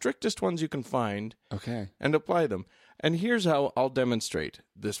 pick the strictest ones you can find. Okay. And apply them. And here's how I'll demonstrate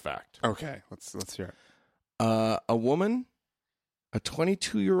this fact. Okay. Let's hear it. A woman, a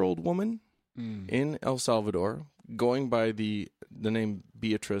 22-year-old woman in El Salvador, going by the name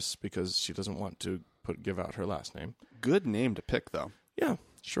Beatrice because she doesn't want to give out her last name. Good name to pick, though. Yeah,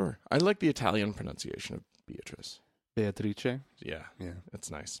 sure. I like the Italian pronunciation of Beatrice. Beatrice? Yeah, Yeah. that's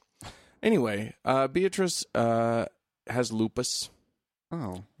nice. Anyway, Beatrice has lupus.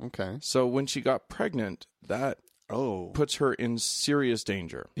 Oh, okay. So when she got pregnant, that puts her in serious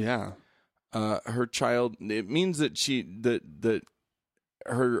danger. Yeah. Her child, it means that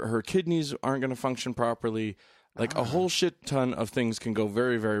her kidneys aren't going to function properly. Like a whole shit ton of things can go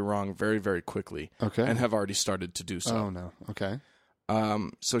very, very wrong very, very quickly. Okay. And have already started to do so. Oh, no. Okay.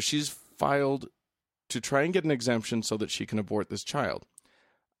 So she's filed to try and get an exemption so that she can abort this child.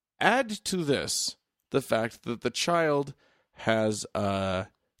 Add to this the fact that the child has a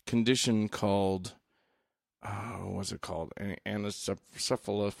condition called, what's it called?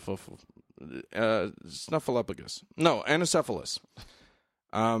 Snuffleupagus. No, anencephalus.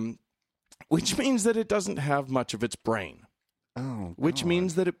 Which means that it doesn't have much of its brain. Oh, which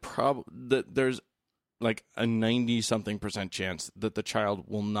means that that there's like a 90-something% chance that the child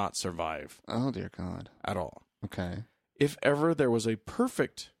will not survive. Oh, dear God. At all. Okay. If ever there was a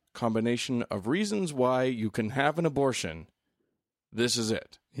perfect combination of reasons why you can have an abortion, this is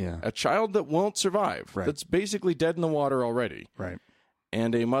it. Yeah. A child that won't survive, right. That's basically dead in the water already. Right.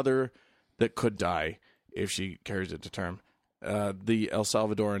 And a mother that could die if she carries it to term. The El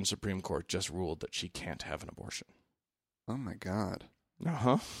Salvadoran Supreme Court just ruled that she can't have an abortion. Oh, my God.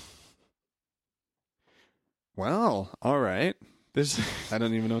 Uh-huh. Well, all right. I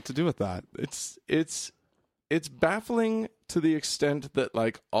don't even know what to do with that. It's baffling to the extent that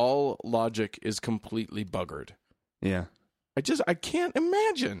like all logic is completely buggered. Yeah. I can't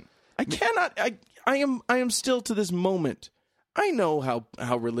imagine. I am still to this moment. I know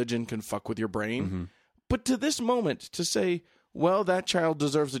how religion can fuck with your brain. Mm-hmm. But to this moment to say, well, that child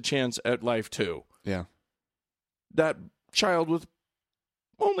deserves a chance at life too. Yeah. That child with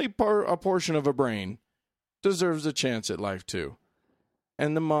only a portion of a brain deserves a chance at life too.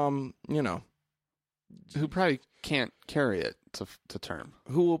 And the mom, who probably can't carry it to term,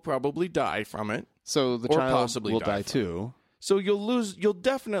 who will probably die from it. So the child possibly will die too. So you'll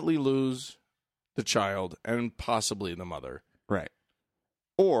definitely lose the child and possibly the mother. Right.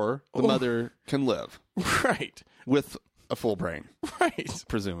 Or the mother can live. Right. With a full brain. Right.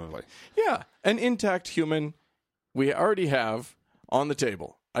 Presumably. Yeah. An intact human we already have on the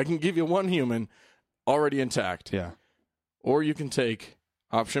table. I can give you one human already intact. Yeah. Or you can take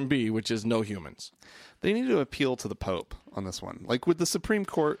option B, which is no humans. They need to appeal to the Pope on this one. Like, would the Supreme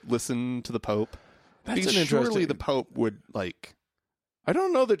Court listen to the Pope? That's because an interesting... surely the Pope would, like... I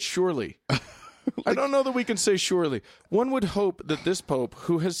don't know that surely. I don't know that we can say surely. One would hope that this Pope,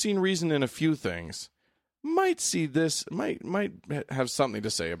 who has seen reason in a few things, might see this, might have something to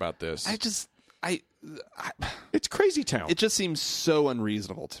say about this. It's crazy town. It just seems so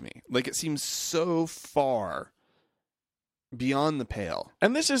unreasonable to me. Like, it seems so far beyond the pale.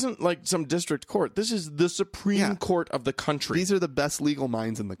 And this isn't like some district court. This is the Supreme Court of the country. These are the best legal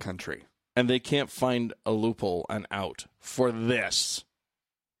minds in the country. And they can't find a loophole and out for this.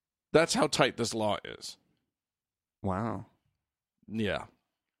 That's how tight this law is. Wow. Yeah.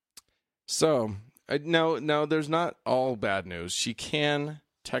 So, now there's not all bad news. She can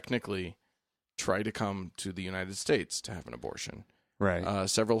technically try to come to the United States to have an abortion. Right.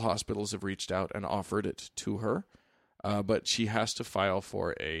 Several hospitals have reached out and offered it to her, but she has to file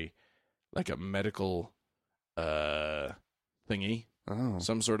for a medical thingy,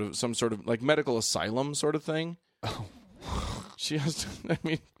 some sort of like medical asylum sort of thing. Oh, she has to. I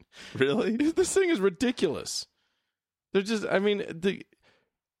mean, really? This thing is ridiculous. They're just. I mean,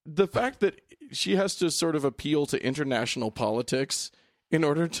 the fact that she has to sort of appeal to international politics in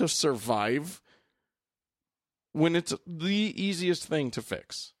order to survive, when it's the easiest thing to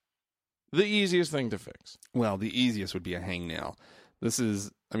fix. The easiest thing to fix. Well, the easiest would be a hangnail. This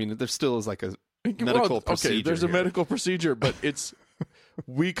is, I mean, there still is like a medical procedure. Okay, there's a here. medical procedure, but it's,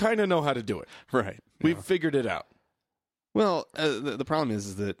 we kind of know how to do it. Right. We've figured it out. Well, the problem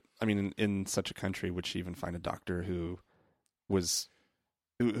is that, I mean, in such a country, would she even find a doctor who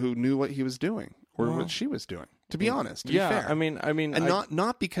knew what he was doing or what she was doing? To be honest, to be fair. I mean, and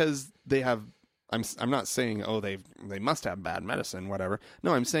not because they have. I'm not saying they must have bad medicine, whatever.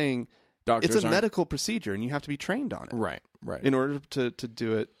 No, I'm saying doctors it's a medical procedure, and you have to be trained on it, right, in order to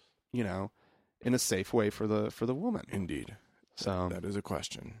do it, in a safe way for the woman. Indeed. So that is a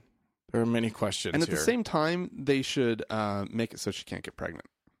question. There are many questions, and at here. the same time, they should make it so she can't get pregnant.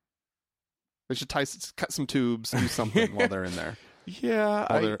 They should cut some tubes, do something while they're in there.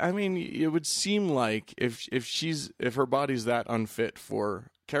 Yeah, I mean, it would seem like if her body's that unfit for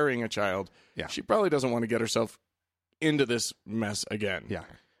carrying a child, she probably doesn't want to get herself into this mess again. Yeah.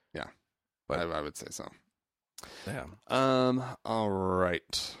 But I would say so. Yeah. All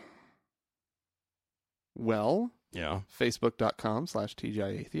right. Well,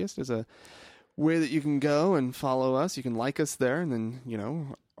 Facebook.com/TGIAtheist is a way that you can go and follow us. You can like us there, and then,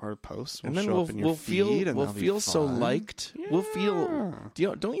 our posts will and then show up in your feed, and we'll feel so liked. Yeah. We'll feel.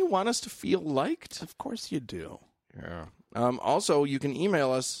 Don't you want us to feel liked? Of course you do. Yeah. Also, you can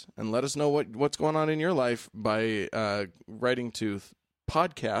email us and let us know what's going on in your life by writing to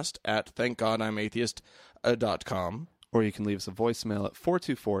podcast@thankgodimatheist.com. Or you can leave us a voicemail at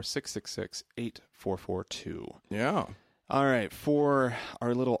 424-666-8442. Yeah. All right. For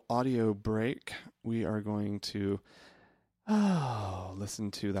our little audio break, we are going to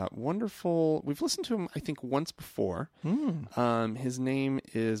listen to that wonderful... We've listened to him, I think, once before. His name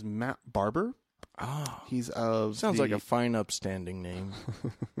is Matt Barber. Oh. He's of... Sounds like a fine, upstanding name.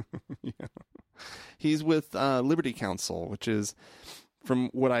 Yeah. He's with Liberty Counsel, which is...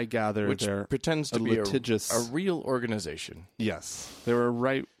 From what I gather, which they're pretends to be litigious... a real organization. Yes. They're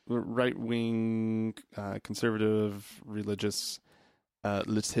a right-wing, conservative, religious,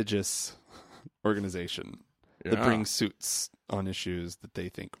 litigious organization that brings suits on issues that they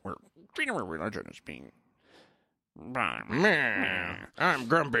think freedom of religion is being... I'm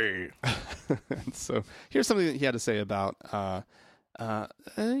grumpy. So here's something that he had to say about,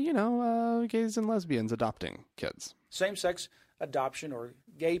 gays and lesbians adopting kids. Same-sex adoption or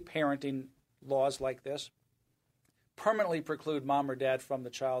gay parenting laws like this permanently preclude mom or dad from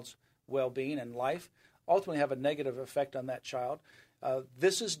the child's well-being and life, ultimately have a negative effect on that child.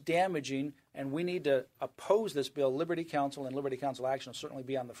 This is damaging, and we need to oppose this bill. Liberty Counsel and Liberty Counsel Action will certainly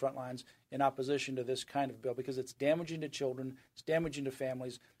be on the front lines in opposition to this kind of bill because it's damaging to children, it's damaging to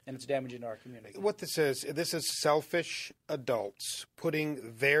families, and it's damaging to our community. What this is selfish adults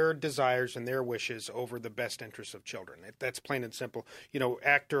putting their desires and their wishes over the best interests of children. That's plain and simple.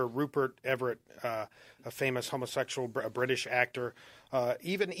 Actor Rupert Everett, a famous homosexual British actor,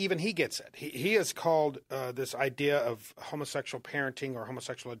 even he gets it. He has called this idea of homosexual parenting or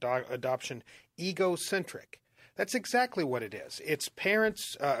homosexual adoption egocentric. That's exactly what it is. It's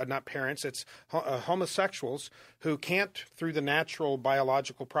it's homosexuals who can't, through the natural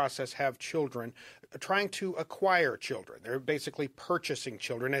biological process, have children, trying to acquire children. They're basically purchasing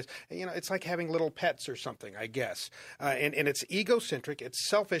children. It's like having little pets or something, I guess. And it's egocentric, it's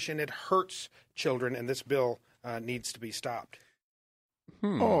selfish, and it hurts children, and this bill needs to be stopped.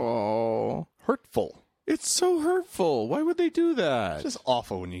 Oh, Hurtful. it's so hurtful. Why would they do that? It's just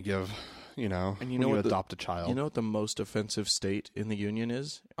awful when you give you know, And you when know you what adopt a child. You know what the most offensive state in the union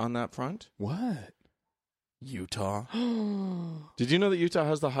is on that front? What? Utah. Did you know that Utah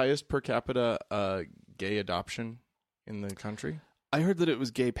has the highest per capita gay adoption in the country? I heard that it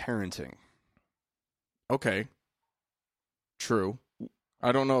was gay parenting. Okay. True.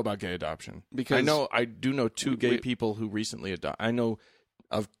 I don't know about gay adoption. Because I do know two gay people who recently I know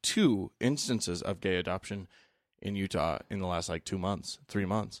of 2 instances of gay adoption in Utah in the last 3 months.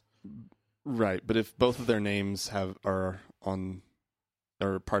 Right, but if both of their names are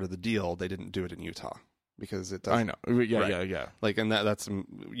part of the deal, they didn't do it in Utah because it doesn't. I know. Yeah, Right. yeah. Like, and that's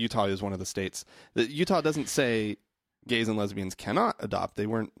Utah is one of the states that Utah doesn't say gays and lesbians cannot adopt. They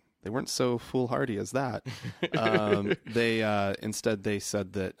weren't so foolhardy as that. They instead they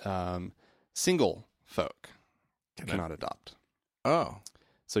said that single folk cannot adopt. Oh.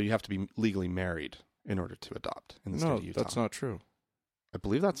 So you have to be legally married in order to adopt in the state of Utah. No, that's not true. I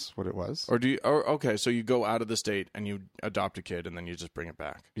believe that's what it was. Or okay, so you go out of the state and you adopt a kid and then you just bring it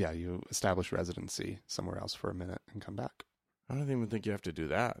back. Yeah, you establish residency somewhere else for a minute and come back. I don't even think you have to do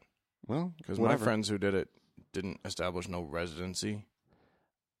that. Well, Because my friends who did it didn't establish no residency.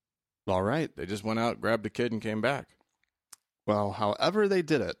 All right. They just went out, grabbed the kid, and came back. Well, however they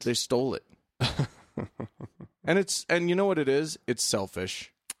did it. They stole it. And you know what it is? It's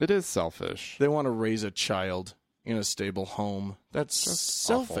selfish. It is selfish. They want to raise a child in a stable home. That's Just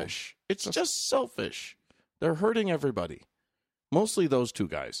selfish. It's just selfish. They're hurting everybody. Mostly those 2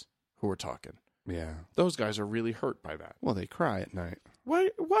 guys who were talking. Yeah. Those guys are really hurt by that. Well, they cry at night. Why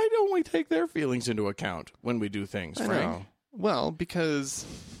don't we take their feelings into account when we do things, I Frank? know. Well, because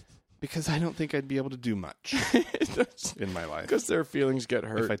I don't think I'd be able to do much in my life Because their feelings get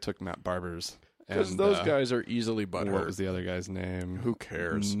hurt. if I took Matt Barber's. Because And those guys are easily butthurt. what was the other guy's name? Who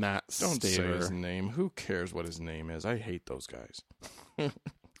cares? Matt Don't say Staver. his name. Who cares what his name is? I hate those guys.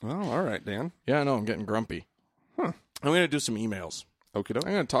 Well, all right, Dan. Yeah, I know. I'm getting grumpy. Huh. I'm going to do some emails. Okie doke.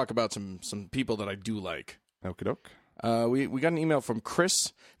 I'm going to talk about some people that I do like. Okie doke. We got an email from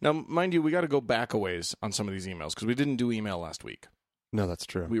Chris. Now, mind you, we got to go back a ways on some of these emails because we didn't do email last week. No, that's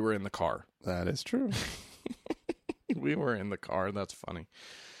true. We were in the car. That is true. We were in the car. That's funny.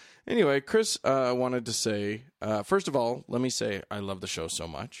 Anyway, Chris wanted to say, first of all, let me say I love the show so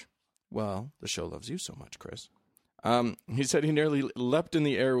much. Well, the show loves you so much, Chris. He said he nearly leapt in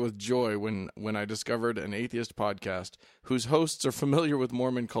the air with joy when I discovered an atheist podcast whose hosts are familiar with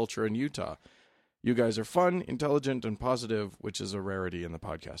Mormon culture in Utah. You guys are fun, intelligent, and positive, which is a rarity in the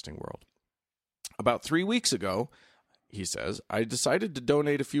podcasting world. About 3 weeks ago, he says, I decided to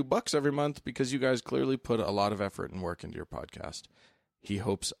donate a few bucks every month because you guys clearly put a lot of effort and work into your podcast. He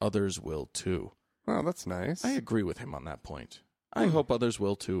hopes others will too. Oh, that's nice. I agree with him on that point. I hope others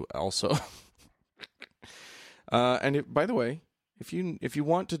will too also. By the way, if you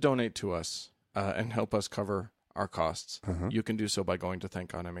want to donate to us and help us cover our costs, you can do so by going to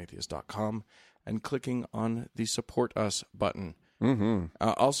thankgodimatheist.com and clicking on the support us button. Mm-hmm.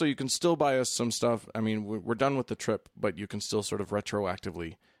 Also, you can still buy us some stuff. I mean, we're done with the trip, but you can still sort of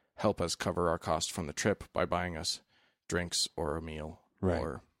retroactively help us cover our costs from the trip by buying us drinks or a meal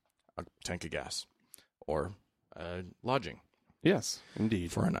or a tank of gas or lodging. Yes,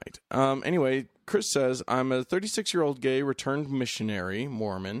 indeed. For a night. Anyway, Chris says, I'm a 36-year-old gay returned missionary,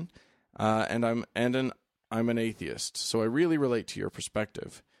 Mormon, and I'm an atheist, so I really relate to your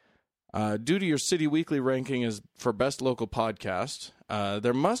perspective. Due to your City Weekly ranking as for best local podcast,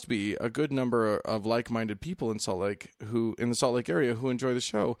 there must be a good number of like-minded people in the Salt Lake area who enjoy the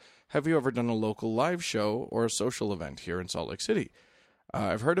show. Have you ever done a local live show or a social event here in Salt Lake City?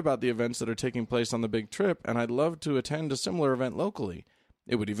 I've heard about the events that are taking place on the big trip, and I'd love to attend a similar event locally.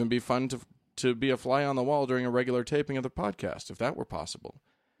 It would even be fun to be a fly on the wall during a regular taping of the podcast, if that were possible.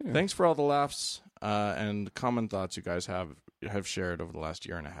 Yeah. Thanks for all the laughs and common thoughts you guys have shared over the last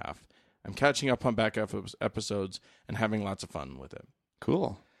year and a half. I'm catching up on back episodes and having lots of fun with it.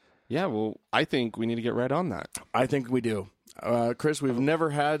 Cool. Yeah, well, I think we need to get right on that. I think we do. Chris, we've never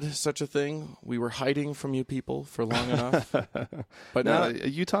had such a thing. We were hiding from you people for long enough. But now, now, a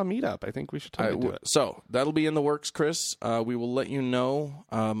Utah meetup. I think we should totally do it. So that'll be in the works, Chris. We will let you know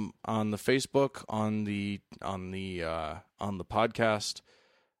on the Facebook, on the podcast,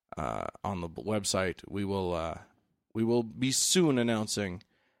 on the website. We will be soon announcing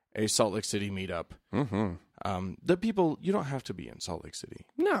a Salt Lake City meetup. Mm-hmm. The people, you don't have to be in Salt Lake City.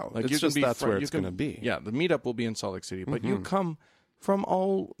 No, like it's you just can be that's where it's going to be. Yeah, the meetup will be in Salt Lake City, but you come from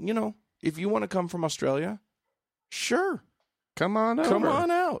all, if you want to come from Australia, sure. Come on over. Come on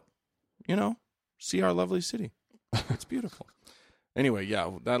out. See our lovely city. It's beautiful. Anyway,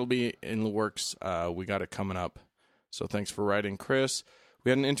 yeah, that'll be in the works. We got it coming up. So thanks for writing, Chris.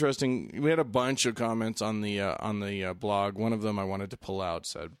 We had a bunch of comments on the blog. One of them I wanted to pull out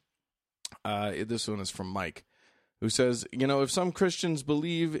said, this one is from Mike, who says, if some Christians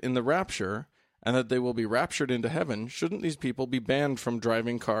believe in the rapture and that they will be raptured into heaven, shouldn't these people be banned from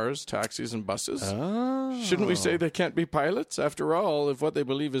driving cars, taxis, and buses? Oh. Shouldn't we say they can't be pilots? After all, if what they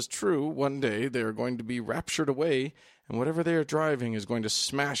believe is true, one day they are going to be raptured away, and whatever they are driving is going to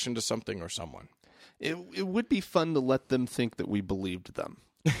smash into something or someone. It would be fun to let them think that we believed them.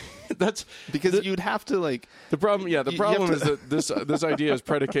 That's because you'd have to the problem. Yeah, the problem have to- is that this idea is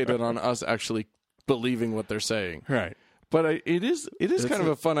predicated on us actually believing what they're saying. right. But it is kind of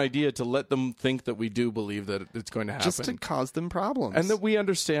a fun idea to let them think that we do believe that it's going to happen. Just to cause them problems. And that we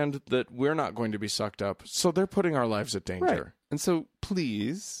understand that we're not going to be sucked up. So they're putting our lives at danger. Right. And so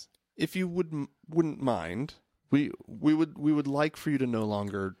please, if you wouldn't mind, we would like for you to no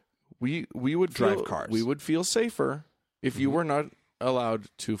longer we would drive cars. We would feel safer if you were not allowed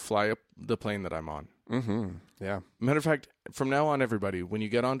to fly up the plane that I'm on. Mm-hmm. Yeah. Matter of fact, from now on, everybody, when you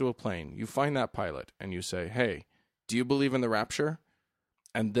get onto a plane, you find that pilot and you say, "Hey, do you believe in the rapture?"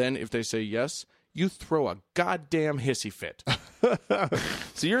 And then if they say yes, you throw a goddamn hissy fit.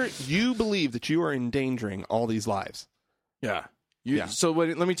 So you believe that you are endangering all these lives. Yeah. Yeah. So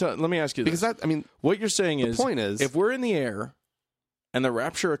let me ask you this. Because what you're saying the point is, if we're in the air and the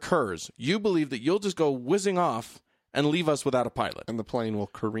rapture occurs, you believe that you'll just go whizzing off and leave us without a pilot. and the plane will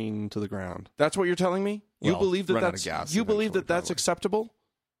careen to the ground. That's what you're telling me? You Well, believe that run out of that's gas you believe that eventually, that's probably. acceptable?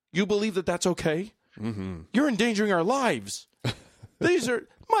 You believe that that's okay? Mm-hmm. You're endangering our lives. These are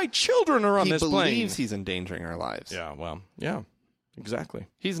my children are on He this plane. believes he's endangering our lives. Yeah, well, yeah. Exactly.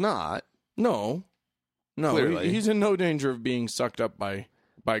 He's not. No, Clearly. he's in no danger of being sucked up by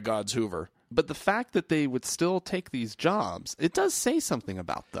God's Hoover. But the fact that they would still take these jobs, it does say something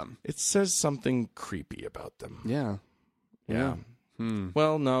about them. It says something creepy about them. Yeah. Yeah. Hmm.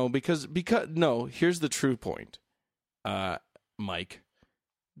 Well, no, because no, here's the true point. Mike.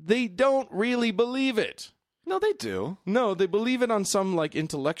 They don't really believe it. No, they do. No, they believe it on some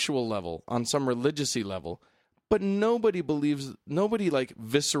intellectual level, on some religious-y level, but nobody viscerally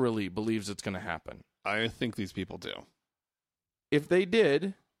believes it's going to happen. I think these people do. If they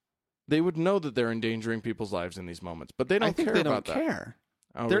did, they would know that they're endangering people's lives in these moments, but they don't I think care they about don't that. care.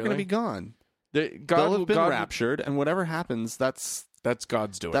 Oh, They're really? going to be gone. God They'll have been God- raptured, and whatever happens, that's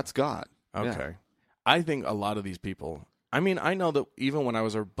God's doing. God. Okay. Yeah. I think a lot of these people, I know that even when I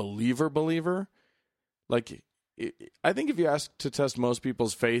was a believer, I think if you ask to test most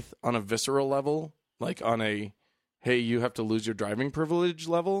people's faith on a visceral level, like on a, hey, you have to lose your driving privilege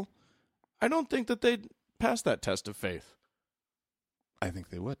level, I don't think that they'd pass that test of faith. I think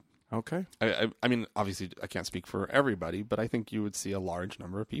they would. Okay. I mean, obviously, I can't speak for everybody, but I think you would see a large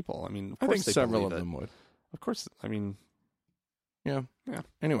number of people. I mean, of I course think they several of believe it. them would. Of course, I mean, Yeah. Yeah.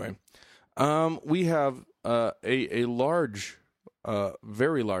 Anyway, we have a large,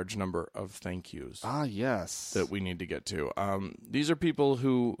 very large number of thank yous yes. that we need to get to. These are people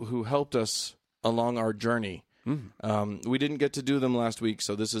who helped us along our journey. We didn't get to do them last week,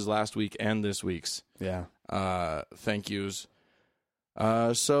 so this is last week and this week's Yeah. thank yous.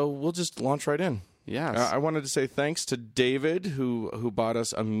 So we'll just launch right in. Yes. I wanted to say thanks to David who bought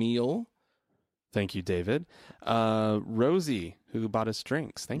us a meal. Thank you, David. Rosie, who bought us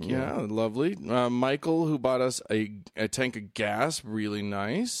drinks. Thank you. Yeah, lovely. Michael, who bought us a tank of gas. Really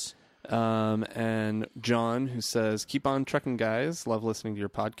nice. And John, who says, "Keep on trucking, guys. Love listening to your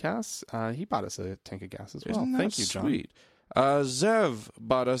podcasts." He bought us a tank of gas as well. Isn't that Thank you, John. sweet? Zev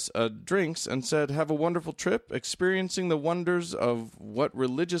bought us drinks and said, "Have a wonderful trip, experiencing the wonders of what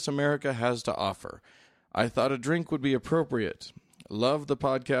religious America has to offer. I thought a drink would be appropriate. Love the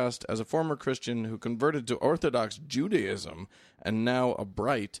podcast. As a former Christian who converted to Orthodox Judaism and now a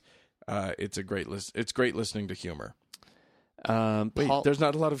Bright, it's great listening to humor." Wait, there's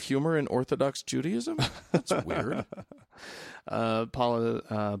not a lot of humor in Orthodox Judaism? That's weird.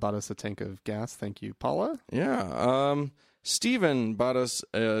 Paula bought us a tank of gas. Thank you, Paula. Yeah. Stephen bought us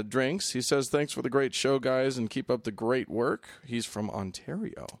drinks. He says, "Thanks for the great show, guys, and keep up the great work." He's from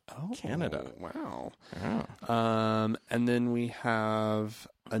Ontario, Canada. Wow. Yeah. And then we have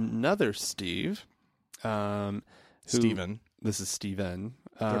another Steve. Stephen. This is Steven.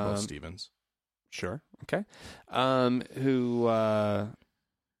 They're both Stevens. Sure. Okay. Who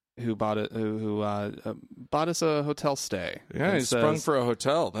bought it? Who bought us a hotel stay? Yeah, And he sprung for a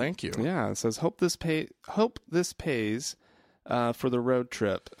hotel. Thank you. Yeah, it says hope this pays for the road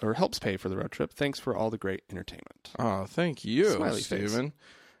trip, or helps pay for the road trip. Thanks for all the great entertainment. Oh, thank you, Smiley face. Stephen.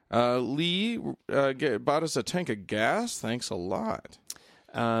 Lee bought us a tank of gas. Thanks a lot.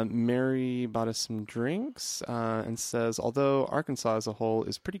 Mary bought us some drinks and says, although Arkansas as a whole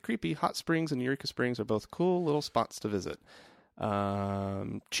is pretty creepy, Hot Springs and Eureka Springs are both cool little spots to visit.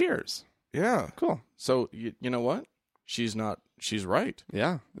 Cheers. Yeah. Cool. So you know what? She's right.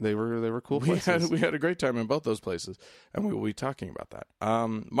 Yeah, they were cool places. We had a great time in both those places, and we will be talking about that.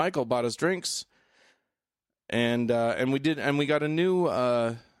 Michael bought us drinks, and we got a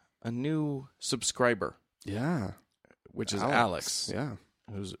new subscriber. Yeah, which is Alex. Yeah,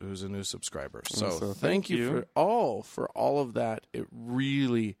 who's a new subscriber. So thank you for all of that. It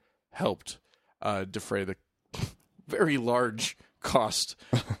really helped defray the very large cost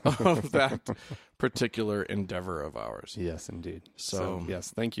of that particular endeavor of ours. Yes, indeed. So yes,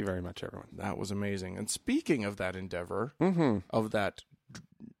 thank you very much, everyone. That was amazing. And speaking of that endeavor, of that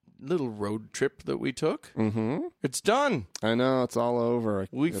little road trip that we took, it's done. I know, it's all over.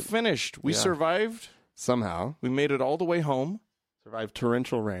 We finished. We survived. Somehow. We made it all the way home. Survived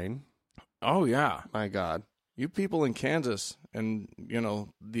torrential rain. Oh, yeah. My God. You people in Kansas and,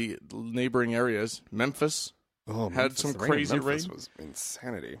 the neighboring areas, Memphis, had some crazy rain. Memphis was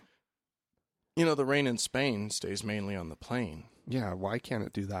insanity. The rain in Spain stays mainly on the plain. Yeah, why can't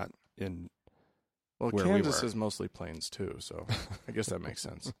it do that in where Kansas is mostly plains too, so I guess that makes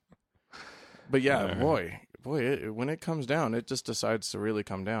sense. But yeah, boy, when it comes down, it just decides to really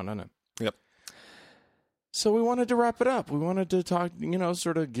come down, doesn't it? Yep. So we wanted to wrap it up. We wanted to talk,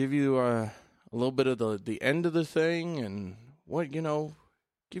 sort of give you a little bit of the end of the thing and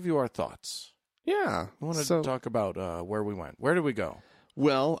give you our thoughts. Yeah. We wanted to talk about where we went. Where did we go?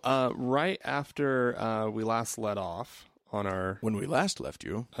 Well, right after we last let off on our... When we last left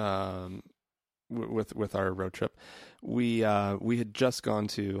you. With our road trip, we had just gone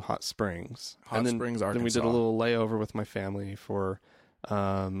to Hot Springs. Springs, Arkansas. Then we did a little layover with my family for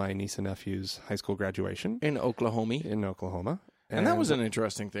my niece and nephew's high school graduation. In Oklahoma. And that was an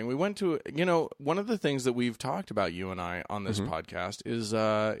interesting thing. We went to, one of the things that we've talked about, you and I, on this podcast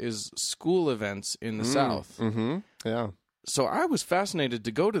is school events in the South. Mm-hmm. Yeah. So I was fascinated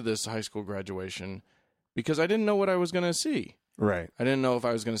to go to this high school graduation because I didn't know what I was going to see. Right. I didn't know if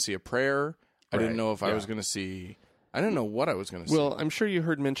I was going to see a prayer. I didn't know if I was going to see... I didn't know what I was going to see. Well, I'm sure you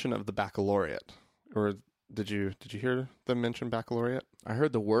heard mention of the baccalaureate. Or did you hear them mention baccalaureate? I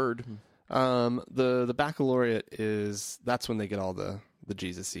heard the word. The baccalaureate that's when they get all the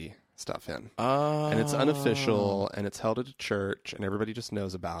Jesus-y stuff in. Oh. And it's unofficial, and it's held at a church, and everybody just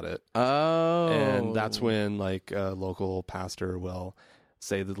knows about it. Oh. And that's when, like, a local pastor will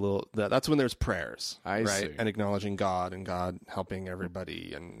say that's when there's prayers. I see. And acknowledging God and God helping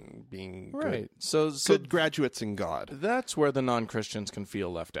everybody and being good. So good graduates in God. That's where the non-Christians can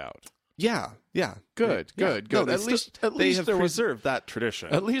feel left out. Yeah. Good. No, at least they have there preserved that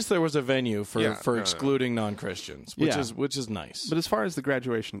tradition. At least there was a venue for excluding non-Christians, which is nice. But as far as the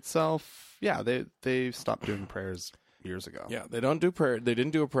graduation itself, they stopped doing prayers years ago. Yeah, they don't do prayer. They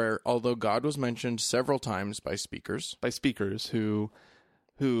didn't do a prayer, although God was mentioned several times by speakers.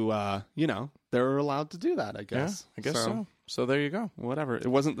 Who they're allowed to do that, I guess. Yeah, I guess so. So there you go. Whatever. It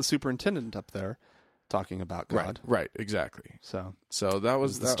wasn't the superintendent up there talking about God. Right, exactly. So that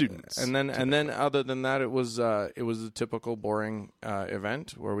was the students. And then other than that, it was a typical boring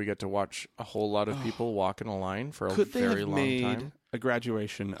event where we get to watch a whole lot of people walk in a line for a very long time. A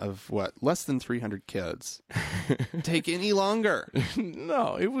graduation of less than 300 kids take any longer?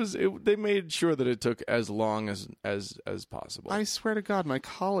 No, they made sure that it took as long as possible. I swear to God, my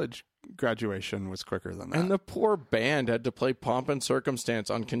college graduation was quicker than that. And the poor band had to play Pomp and Circumstance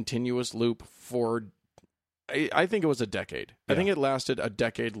on continuous loop for, I think it was a decade. Yeah. I think it lasted a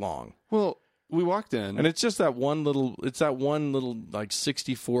decade long. Well, we walked in, and it's that one little like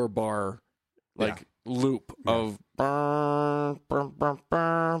 64 bar loop of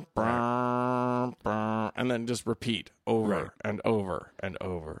and then just repeat over and over and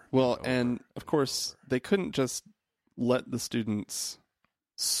over. Well, and of course they couldn't just let the students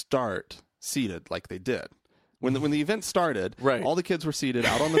start seated like they did. When the event started, all the kids were seated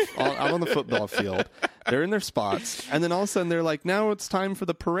out on the football field. They're in their spots, and then all of a sudden they're like, "Now it's time for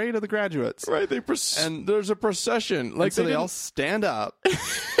the parade of the graduates." Right? And there's a procession. Like so they all stand up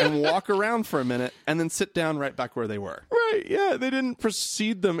and walk around for a minute, and then sit down right back where they were. Right? Yeah. They didn't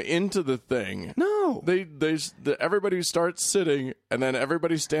precede them into the thing. No. Everybody starts sitting, and then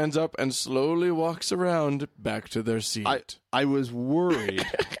everybody stands up and slowly walks around back to their seat. I was worried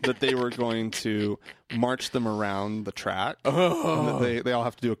that they were going to march them around the track. Oh. And that they all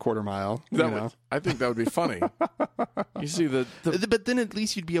have to do a quarter mile. I think that would be funny. You see but then at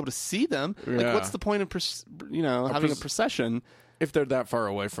least you'd be able to see them. Yeah. Like, what's the point of having a procession if they're that far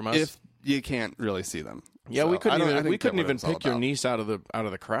away from us? If you can't really see them. Yeah, So, we I couldn't don't- I even think we couldn't get what even it's all pick your about. niece out of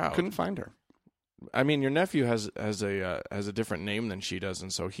the crowd. Couldn't find her. I mean, your nephew has a different name than she does,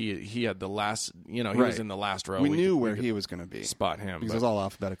 and so he had the last. He was Right. in the last row. We knew could- where could he was going to be spot him. because it was all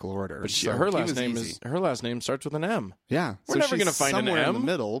alphabetical order. But So her he last was name easy. her last name starts with an M. Yeah, We're so never she's gonna find an somewhere in the M.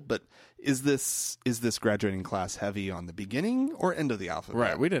 middle. But is this graduating class heavy on the beginning or end of the alphabet?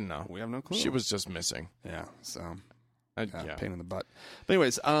 Right, we didn't know. We have no clue. She was just missing. Yeah, so Yeah. pain in the butt. But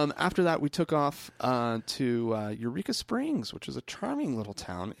anyways, after that we took off to Eureka Springs, which is a charming little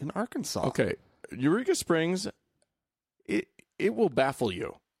town in Arkansas. Okay, Eureka Springs. It will baffle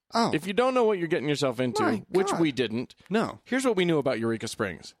you Oh, if you don't know what you're getting yourself into, My which God. we didn't. no. Here's what we knew about Eureka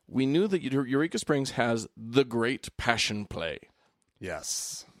Springs. We knew that Eureka Springs has the Great Passion Play.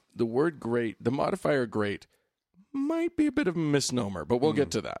 Yes. The word "great," the modifier "great," might be a bit of a misnomer, but we'll get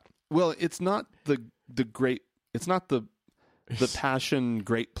to that. Well, it's not the great. It's not the passion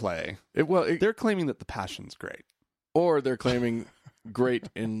great play. They're claiming that the passion's great. Or they're claiming great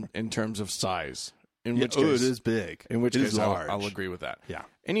in terms of size. In which case, it is big. In which It case, is I'll large. agree with that. Yeah.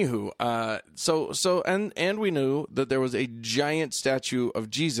 Anywho, and we knew that there was a giant statue of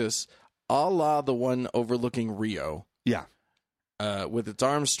Jesus, a la the one overlooking Rio, Yeah. with its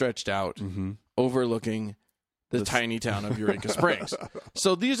arms stretched out, Mm-hmm. overlooking the tiny town of Eureka Springs.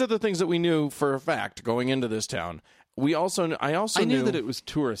 So these are the things that we knew for a fact going into this town. I also knew that it was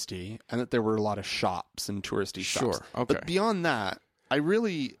touristy and that there were a lot of shops and touristy shops. Sure, okay. But beyond that, I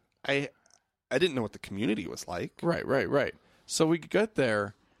didn't know what the community was like. Right. So we get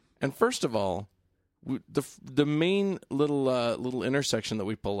there, and first of all, the main little intersection that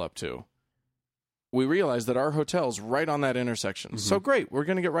we pull up to, we realize that our hotel's right on that intersection. So great, we're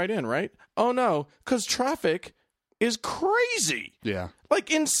going to get right in, right? Oh no, because traffic is crazy, Yeah.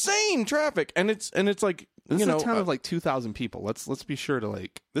 like insane traffic, and it's like This is a town of like 2,000 people. Let's be sure to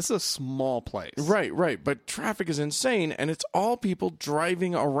this is a small place. Right. But traffic is insane, and it's all people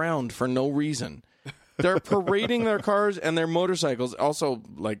driving around for no reason. They're parading their cars and their motorcycles. Also,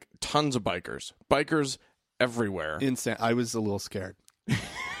 like tons of bikers. Bikers everywhere. Insane. I was a little scared.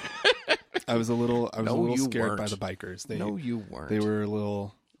 I was a little you scared by weren't. the bikers. No, you weren't. They were a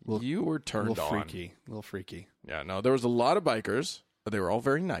little You were turned little on. freaky. A little freaky. Yeah, no, there was a lot of bikers. But they were all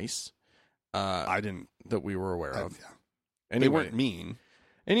very nice. I didn't. That we were aware of. Yeah. Anyway, They weren't mean.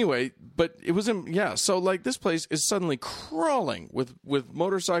 Anyway, but it was so like this place is suddenly crawling with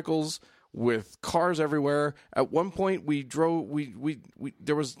motorcycles, with cars everywhere. At one point we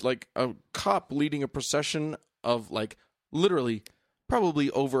there was like a cop leading a procession of like literally probably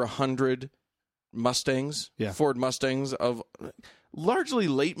over 100 Mustangs, Yeah. Ford Mustangs, of largely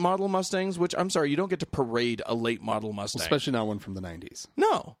late model Mustangs, which I'm sorry, you don't get to parade a late model Mustang. Especially not one from the 90s.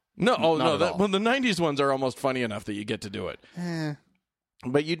 No. Oh Not no, at all. well, the 90s ones are almost funny enough that you get to do it.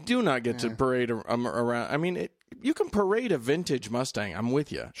 But you do not get to parade around. I mean, you can parade a vintage Mustang. I'm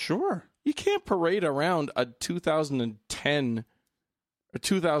with you. Sure. You can't parade around a 2010 or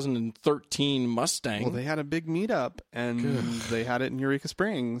 2013 Mustang. Well, they had a big meetup, and they had it in Eureka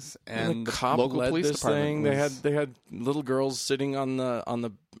Springs, and the cop local led police this department thing. was- They had little girls sitting on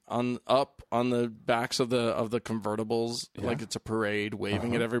the backs of the convertibles like it's a parade,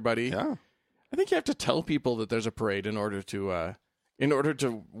 waving at everybody. Yeah. I think you have to tell people that there's a parade in order to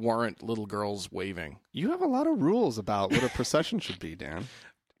warrant little girls waving. You have a lot of rules about what a procession should be, Dan.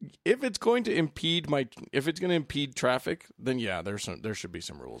 If it's going to impede traffic, then yeah, there should be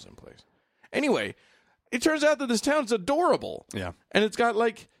some rules in place. Anyway, it turns out that this town's adorable. Yeah. And it's got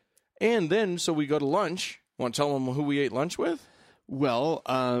and then so we go to lunch. Want to tell them who we ate lunch with? Well,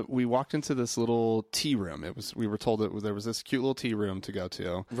 we walked into this little tea room. We were told that there was this cute little tea room to go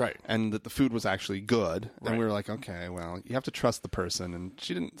to, Right. And that the food was actually good. Right. And we were like, okay, well, you have to trust the person, and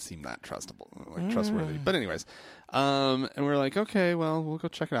she didn't seem that trustworthy. But anyways, and we were like, okay, well, we'll go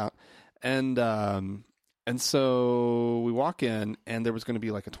check it out. And so we walk in, and there was going to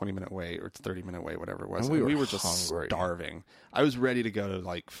be like a 20-minute wait or 30-minute wait, whatever it was. And we were just hungry. starving. I was ready to go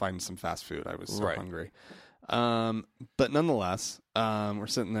to find some fast food. I was so Right. hungry. But nonetheless, we're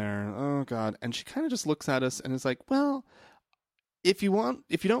sitting there. Oh God! And she kind of just looks at us and is like, "Well, if you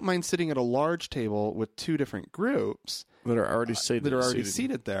don't mind sitting at a large table with two different groups That are already seated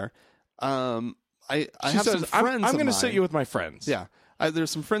there, I She have says, some friends. I'm going to sit you with my friends. Yeah,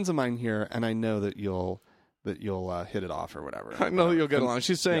 there's some friends of mine here, and I know that you'll hit it off or whatever. I know you'll get along.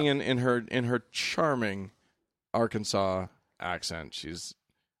 She's saying in her charming Arkansas accent, she's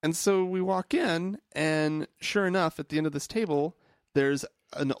And so we walk in, and sure enough, at the end of this table, there's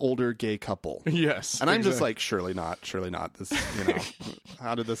an older gay couple. yes. And I'm just like, surely not. This,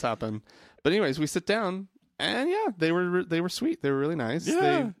 how did this happen? But anyways, we sit down, And yeah, they were sweet. They were really nice.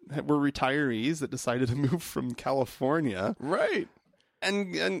 Yeah. They were retirees that decided to move from California Right.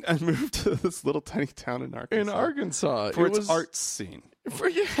 and move to this little tiny town in Arkansas. In Arkansas. For It its was- art scene.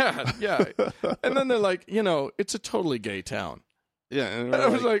 Yeah. And then they're like, it's a totally gay town. Yeah, and And I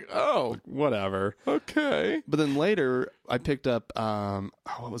was like, oh, whatever. okay. But then later, I picked up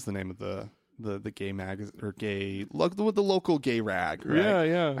what was the name of the gay magazine or gay the local gay rag? Right?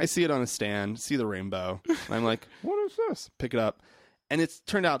 Yeah. I see it on a stand, see the rainbow, and I'm like, what is this? Pick it up, and it's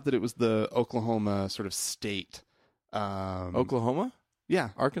turned out that it was the Oklahoma sort of state. Oklahoma? Yeah,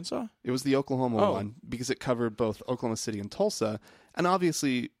 Arkansas? it was the Oklahoma Oh. one because it covered both Oklahoma City and Tulsa, and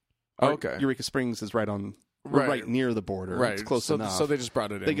obviously, Okay. Eureka Springs is right Right. near the border. Right. It's close so, enough. So they just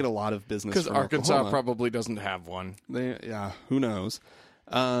brought it in. They get a lot of business because from Arkansas Oklahoma. probably doesn't have one. Who knows?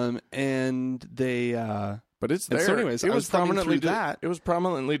 And they, But it's And there. so anyways, I was thumbing through that. It was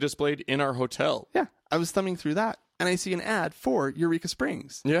prominently displayed in our hotel. yeah, I was thumbing through that, and I see an ad for Eureka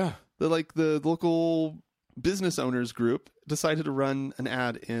Springs. Yeah. The local business owners group decided to run an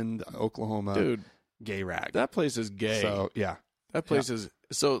ad in the Oklahoma Dude, gay rag. that place is gay. So yeah, That place is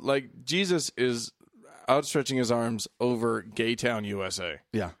so like Jesus is outstretching his arms over Gay Town, USA.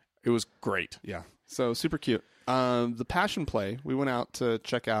 yeah, It was great. yeah. So super cute. The Passion Play, we went out to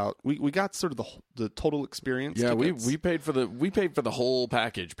check out. We got sort of the total experience. Yeah, tickets. we paid for the whole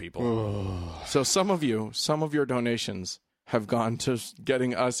package, people. So some of your donations have gone to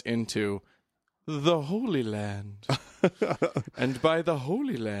getting us into the Holy Land. And by the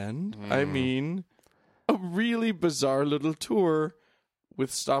Holy Land, I mean a really bizarre little tour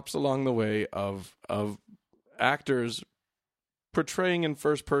with stops along the way of actors portraying in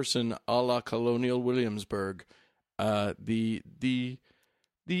first person a la Colonial Williamsburg the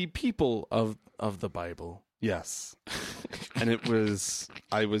people of the Bible. Yes. And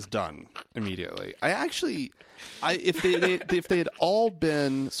I was done immediately. If they had all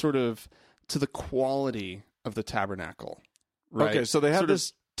been sort of to the quality of the tabernacle, right? Okay, so they have Sort of-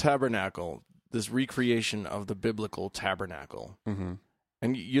 this tabernacle, this recreation of the biblical tabernacle. Mhm.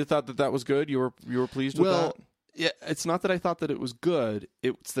 And you thought that was good? You were pleased with Well, that? yeah, it's not that I thought that it was good.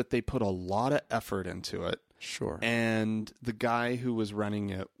 It's that they put a lot of effort into it. Sure. And the guy who was running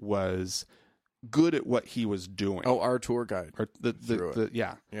it was good at what he was doing. Oh, our tour guide. Or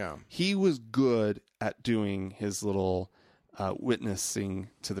Yeah. he was good at doing his little witnessing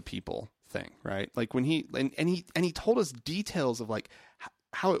to the people thing, right? Like when he told us details of like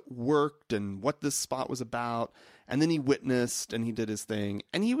how it worked and what this spot was about, and then he witnessed and he did his thing,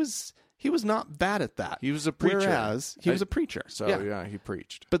 and he was not bad at that. He was a preacher. Whereas he was a preacher. So yeah, he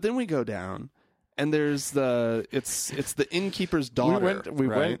preached. But then we go down, and there's it's the innkeeper's daughter. We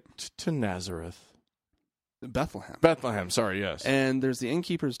right? went to Nazareth. Bethlehem. Sorry, yes. And there's the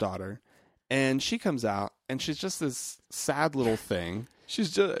innkeeper's daughter, and she comes out, and she's just this sad little thing.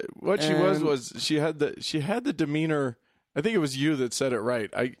 She's just what she And- was she had the demeanor. I think it was you that said it right.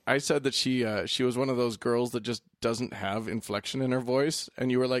 I said that she was one of those girls that just doesn't have inflection in her voice,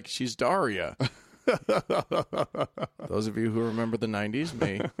 and you were like, she's Daria. Those of you who remember the 90s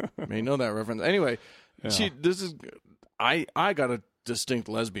may know that reference. Anyway, I got a distinct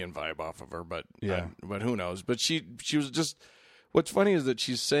lesbian vibe off of her, but but who knows? But she was just. What's funny is that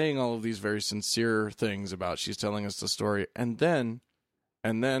she's saying all of these very sincere things about she's telling us the story, and then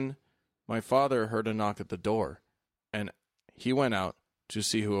my father heard a knock at the door, and he went out to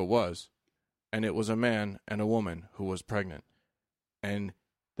see who it was, and it was a man and a woman who was pregnant, and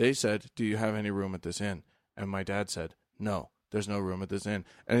they said, "Do you have any room at this inn?" And my dad said, "No, there's no room at this inn,"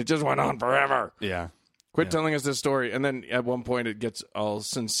 and it just went on forever. Yeah. Quit telling us this story, and then at one point it gets all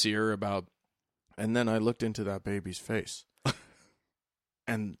sincere about, and then I looked into that baby's face.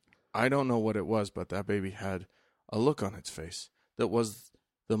 And I don't know what it was, but that baby had a look on its face that was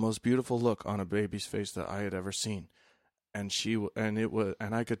the most beautiful look on a baby's face that I had ever seen. And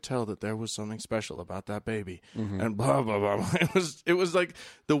and I could tell that there was something special about that baby. And blah blah blah. It was like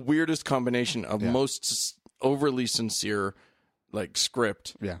the weirdest combination of most overly sincere like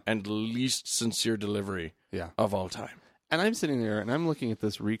script and least sincere delivery of all time. And I'm sitting there and I'm looking at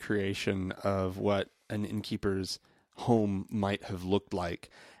this recreation of what an innkeeper's home might have looked like.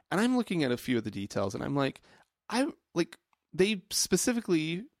 And I'm looking at a few of the details and I'm like, they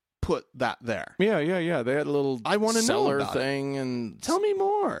specifically put that there. Yeah. They had a little I want to know cellar about thing and Tell me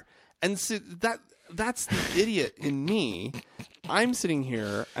more. And so that's the idiot in me. I'm sitting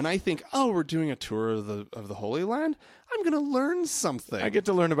here and I think, oh, we're doing a tour of the Holy Land. I'm going to learn something. I get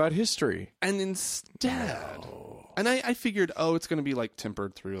to learn about history. And instead, and I figured, oh, it's going to be like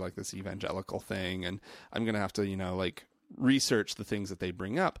tempered through like this evangelical thing, and I'm going to have to, research the things that they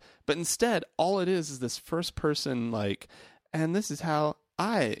bring up. But instead, all it is this first person, like, and this is how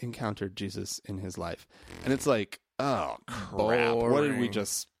I encountered Jesus in his life. And it's like, oh, crap. What did we Boring.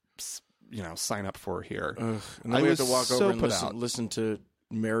 just, sign up for here? Ugh. And then we have to walk over and listen to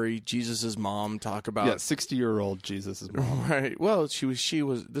Mary, Jesus's mom, talk about 60-year-old Jesus' mom. Right. Well,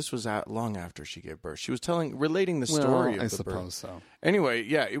 this was long after she gave birth. She was relating the story of I the suppose birth. so. Anyway,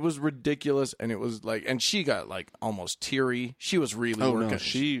 yeah, it was ridiculous, and it was like, and she got like almost teary. She was really working. No,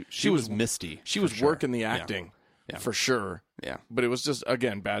 she was misty. She was working the acting for sure. Yeah. But it was just,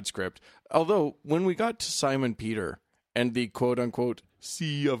 again, bad script. Although when we got to Simon Peter and the quote unquote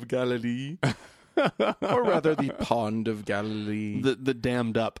Sea of Galilee. Or rather, the Pond of Galilee. The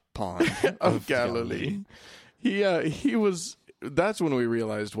dammed up pond of Galilee. He was. That's when we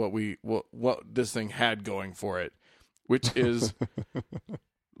realized what this thing had going for it, which is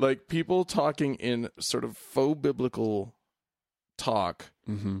like people talking in sort of faux biblical talk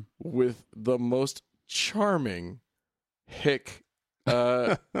with the most charming hick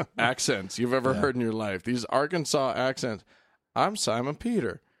accents you've ever heard in your life. These Arkansas accents. I'm Simon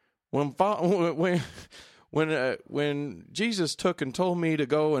Peter. When Jesus took and told me to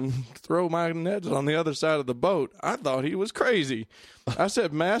go and throw my nets on the other side of the boat, I thought he was crazy. I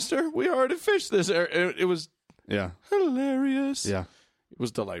said, Master, we already fished this area. It was hilarious. Yeah. It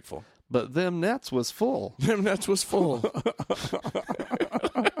was delightful. But them nets was full. Them nets was full.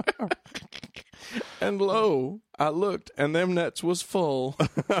 And lo, I looked, and them nets was full.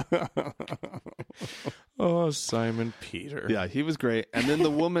 Oh, Simon Peter. Yeah, he was great. And then the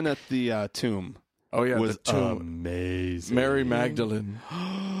woman at the tomb. Oh, yeah, was the tomb. Amazing. Mary Magdalene.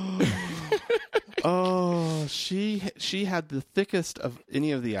 Oh, she had the thickest of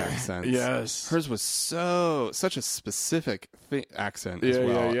any of the accents. Yes. Hers was such a specific accent as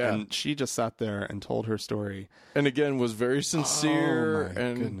well. Yeah. And she just sat there and told her story. And again, was very sincere. Oh,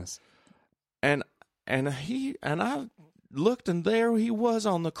 my goodness. And I looked, and there he was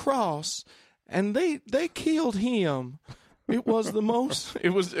on the cross, and they killed him. It was the most.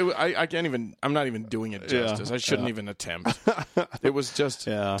 I can't even. I'm not even doing it justice. I shouldn't even attempt. It was just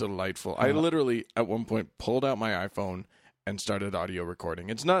delightful. I literally at one point pulled out my iPhone and started audio recording.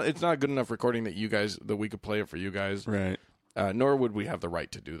 It's not good enough recording that we could play it for you guys. Right. Nor would we have the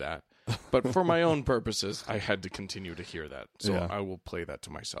right to do that. But for my own purposes, I had to continue to hear that. So I will play that to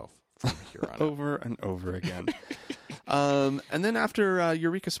myself from here on over and over again. And then after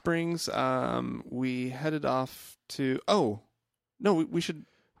Eureka Springs, we headed off to. Oh, no, we should.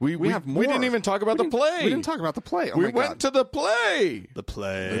 We have more. We didn't even talk about the play. We didn't talk about the play. Oh we my went God. to the play. The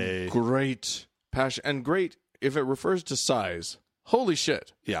play. Great passion and great if it refers to size. Holy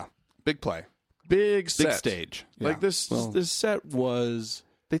shit! Yeah, big play, big set. stage. Like Yeah. this. Well, this set was.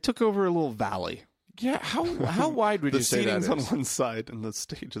 They took over a little valley. Yeah. How wide would The you say that seating's is? on one side and the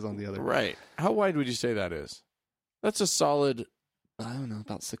stage is on the other. Right. How wide would you say that is? That's a solid. I don't know,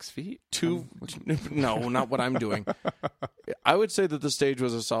 about 6 feet. No, not what I'm doing. I would say that the stage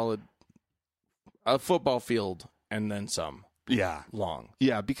was a football field and then some Yeah. long.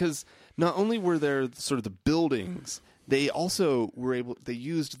 Yeah, because not only were there sort of the buildings, they also they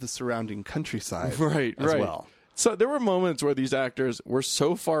used the surrounding countryside Right. as well. So there were moments where these actors were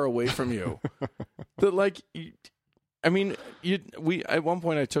so far away from you that, like, we at one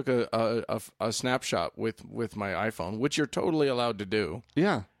point I took a snapshot with my iPhone, which you're totally allowed to do,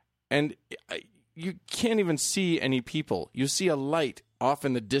 Yeah. and you can't even see any people. You see a light off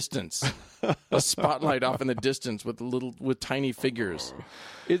in the distance, a spotlight off in the distance with tiny figures.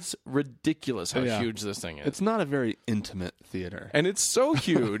 It's ridiculous how huge this thing is. It's not a very intimate theater. And it's so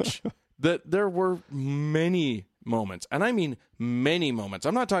huge that there were many moments, and I mean many moments.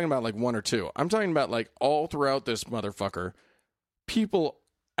 I'm not talking about like one or two. I'm talking about like all throughout this motherfucker.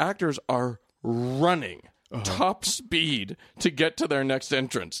 Actors are running top speed to get to their next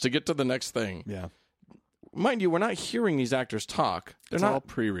entrance, to get to the next thing. Yeah. Mind you, we're not hearing these actors talk. It's all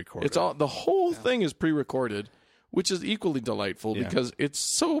pre-recorded. It's all the whole thing is pre-recorded, which is equally delightful because it's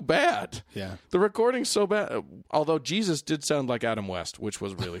so bad. Yeah. The recording's so bad. Although Jesus did sound like Adam West, which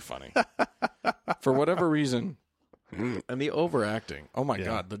was really funny. For whatever reason. And the overacting. Oh my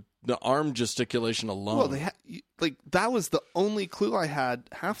God. The arm gesticulation alone. Well, that was the only clue I had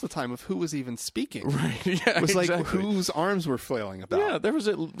half the time of who was even speaking. Right. Yeah. It was exactly. like whose arms were flailing about. Yeah, there was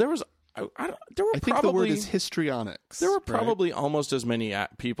I think the word is histrionics. There were right? probably almost as many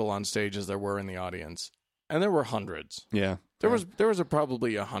people on stage as there were in the audience. And there were hundreds. Yeah. There was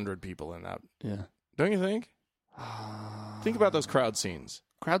probably 100 people in that. Yeah. Don't you think? Think about those crowd scenes.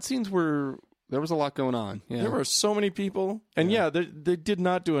 Crowd scenes were there was a lot going on. Yeah. There were so many people. And they did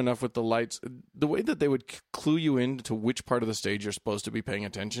not do enough with the lights. The way that they would clue you into which part of the stage you're supposed to be paying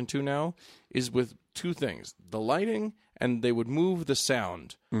attention to now is with two things. The lighting, and they would move the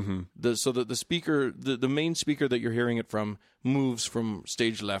sound. Mm-hmm. So that the speaker, the main speaker that you're hearing it from, moves from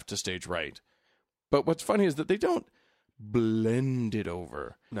stage left to stage right. But what's funny is that they don't blend it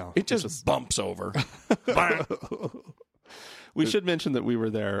over. No. It just bumps over. We should mention that we were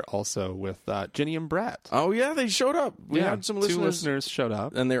there also with Jenny and Brett. Oh, yeah, they showed up. We had some listeners. 2 listeners showed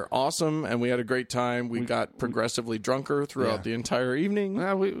up. And they're awesome, and we had a great time. We got progressively drunker throughout the entire evening.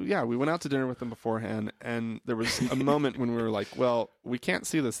 We went out to dinner with them beforehand, and there was a moment when we were like, well, we can't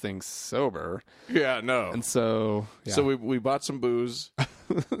see this thing sober. Yeah, no. And so... Yeah. So we bought some booze.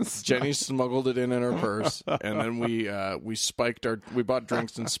 Jenny smuggled it in her purse, and then we bought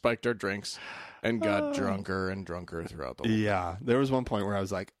drinks and spiked our drinks. And got drunker and drunker throughout the whole Yeah. There was one point where I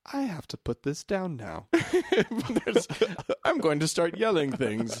was like, I have to put this down now. I'm going to start yelling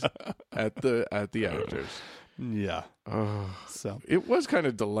things at the actors. Yeah. So it was kind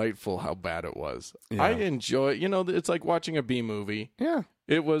of delightful how bad it was. Yeah. I enjoy, it's like watching a B movie. Yeah.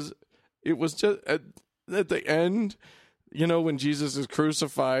 It was just at the end, when Jesus is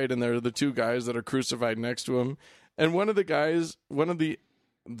crucified and there are the 2 guys that are crucified next to him. And one of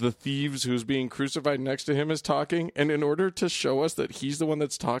the thieves who's being crucified next to him is talking, and in order to show us that he's the one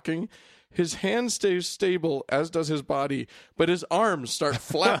that's talking, his hand stays stable, as does his body, but his arms start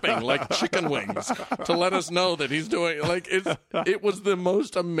flapping like chicken wings to let us know that he's doing, it was the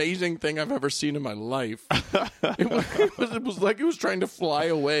most amazing thing I've ever seen in my life. It was like he was trying to fly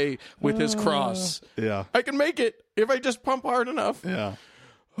away with his cross. Yeah. I can make it if I just pump hard enough. Yeah.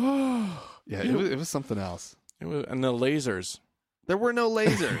 It was something else. And the lasers. There were no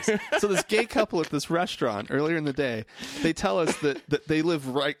lasers. So this gay couple at this restaurant earlier in the day, they tell us that they live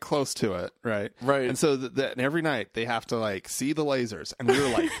right close to it, right? Right. And so that every night they have to see the lasers, and we were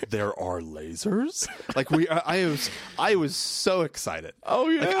like, "There are lasers!" I was so excited. Oh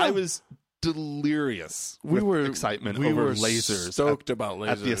yeah, I was delirious with excitement over lasers. Stoked about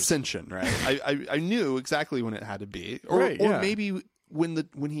lasers at the Ascension, right? I knew exactly when it had to be, or maybe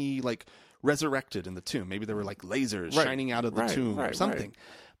when he resurrected in the tomb. Maybe there were lasers shining out of the tomb or something. Right.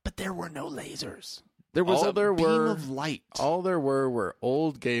 But there were no lasers. There was a beam of light. All there were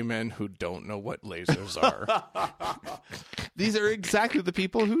old gay men who don't know what lasers are. These are exactly the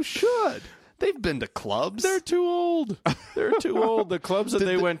people who should. They've been to clubs. They're too old. The clubs that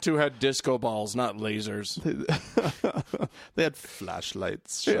they went to had disco balls, not lasers. They had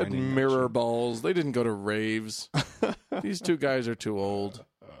flashlights. They had mirror balls. They didn't go to raves. These 2 guys are too old.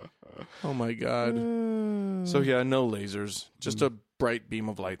 Oh my God. So yeah, no lasers. Just a bright beam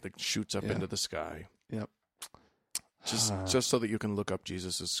of light that shoots up into the sky. Yep. Just so that you can look up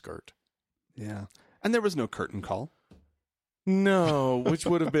Jesus' skirt. Yeah. And there was no curtain call. No, which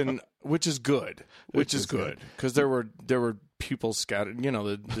is good. Which is good. Because there were people scattered.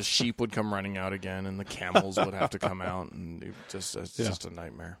 The sheep would come running out again, and the camels would have to come out, and it's just a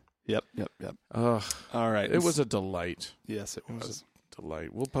nightmare. Yep. Ugh. All right. It was a delight. Yes, it was.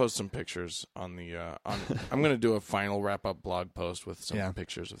 Delight. We'll post some pictures on the I'm going to do a final wrap up blog post with some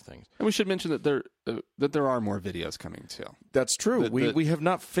pictures of things. And we should mention that there are more videos coming too. That's true. We have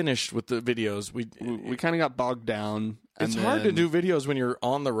not finished with the videos. We kind of got bogged down. It's hard to do videos when you're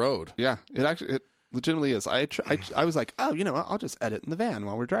on the road. Yeah, it legitimately is. I was like, oh, I'll just edit in the van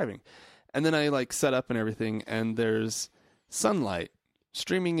while we're driving, and then I set up and everything, and there's sunlight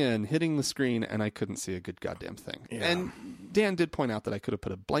streaming in, hitting the screen, and I couldn't see a good goddamn thing. Yeah. And Dan did point out that I could have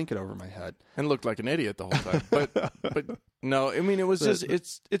put a blanket over my head and looked like an idiot the whole time. But no, I mean, it was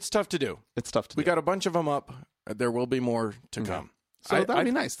it's tough to do. It's tough to do. We got a bunch of them up. There will be more to come. So that'd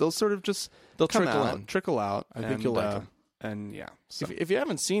be nice. They'll sort of trickle out. I think you'll like them. And yeah. So. If you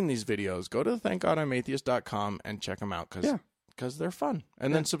haven't seen these videos, go to thankgodimatheist.com and check them out because they're fun.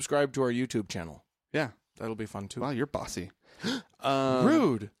 And then subscribe to our YouTube channel. Yeah. That'll be fun too. Wow, you're bossy.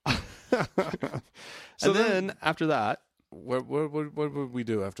 Rude. So then after that, what would we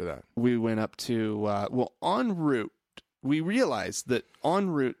do after that? We went up to en route. We realized that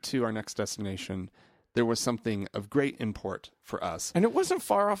en route to our next destination, there was something of great import for us, and it wasn't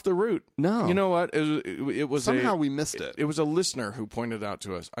far off the route. No, you know what? It was somehow we missed it. It was a listener who pointed it out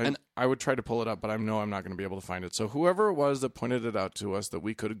to us. I would try to pull it up, but I know I'm not going to be able to find it. So whoever it was that pointed it out to us, that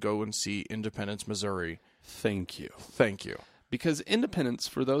we could go and see Independence, Missouri. Thank you. Because Independence,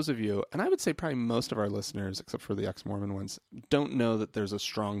 for those of you, and I would say probably most of our listeners, except for the ex-Mormon ones, don't know that there's a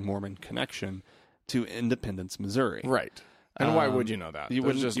strong Mormon connection to Independence, Missouri. Right. And why would you know that? You There's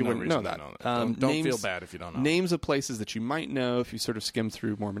wouldn't, just you no wouldn't reason know to that. Don't Names, feel bad if you don't know. Names of places that you might know if you sort of skim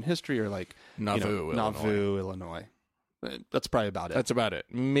through Mormon history are like Nauvoo, Nauvoo, Illinois. That's probably about it. That's about it.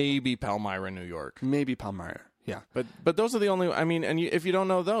 Maybe Palmyra, New York. Maybe Palmyra. Yeah. But those are the only. I mean, and if you don't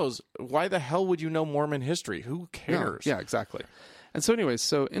know those, why the hell would you know Mormon history? Who cares? Yeah, exactly. And so, anyways,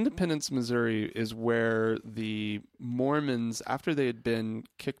 so Independence, Missouri is where the Mormons, after they had been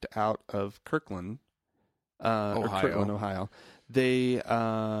kicked out of Kirkland, Ohio, they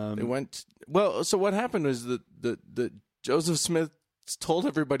went. Well, so what happened was that Joseph Smith told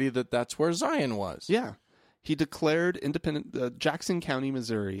everybody that that's where Zion was. Yeah, he declared Jackson County,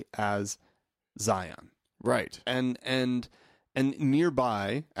 Missouri, as Zion. Right. And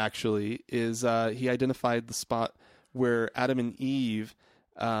nearby, actually, is he identified the spot where Adam and Eve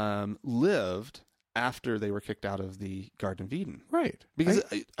lived after they were kicked out of the Garden of Eden. Right. Because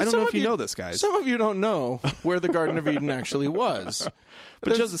I don't know if you know this, guys. Some of you don't know where the Garden of Eden actually was.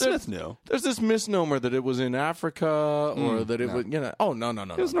 But Joseph Smith knew. There's this misnomer that it was in Africa or that it was, oh, no.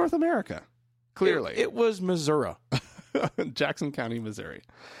 It was North America. Clearly. It was Missouri. Jackson County, Missouri.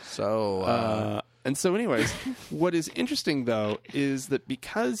 So, and so anyways, what is interesting, though, is that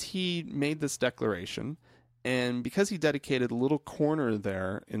because he made this declaration and because he dedicated a little corner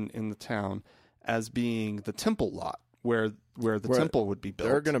there in the town as being the temple lot where the temple would be built.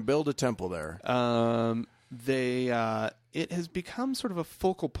 They're going to build a temple there. It has become sort of a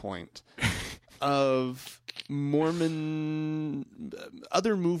focal point of Mormon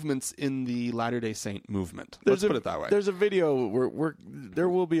other movements in the Latter-day Saint movement. Let's put it that way. There's a video there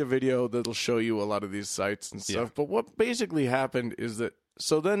will be a video that'll show you a lot of these sites and stuff. Yeah. But what basically happened is that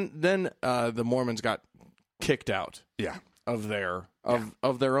then the Mormons got kicked out. Yeah. Of their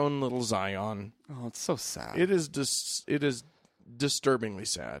own little Zion. Oh, it's so sad. It is disturbingly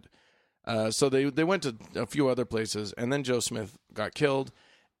sad. So they went to a few other places, and then Joe Smith got killed,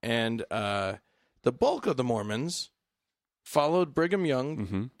 and the bulk of the Mormons followed Brigham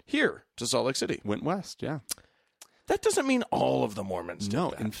Young here to Salt Lake City. Went west, yeah. That doesn't mean all of the Mormons did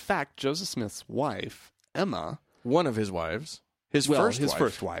that. In fact, Joseph Smith's wife, Emma, one of his wives, his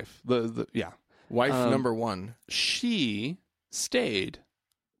first wife, wife number one, she stayed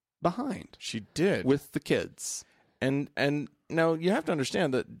behind. She did with the kids, and now you have to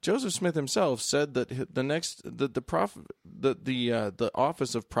understand that Joseph Smith himself said that the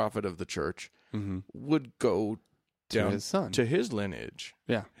office of prophet of the church would go down to his son, to his lineage.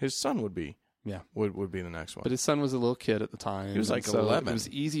 Yeah, his son would be. Yeah, would be the next one. But his son was a little kid at the time. He was like 11. It was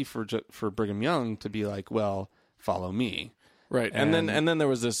easy for Brigham Young to be like, well, follow me. Right, and then there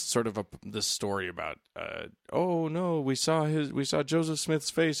was this sort of this story about, oh no, we saw Joseph Smith's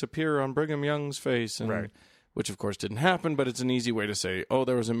face appear on Brigham Young's face, and, which of course didn't happen. But it's an easy way to say, oh,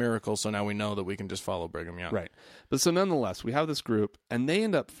 there was a miracle, so now we know that we can just follow Brigham Young. Right, but so nonetheless, we have this group, and they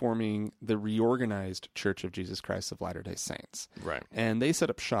end up forming the Reorganized Church of Jesus Christ of Latter-day Saints. Right, and they set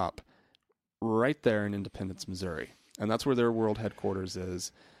up shop right there in Independence, Missouri, and that's where their world headquarters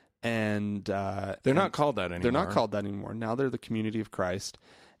is. And they're not called that anymore. They're not called that anymore. Now they're the Community of Christ.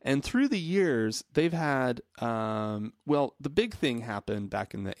 And through the years, they've had, the big thing happened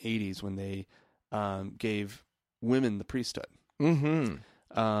back in the 80s when they gave women the priesthood.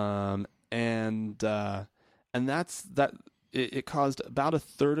 Mm-hmm. And that's that. It caused about a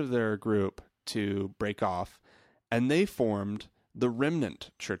third of their group to break off, and they formed the Remnant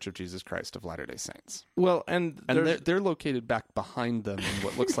Church of Jesus Christ of Latter-day Saints. Well, and they're located back behind them in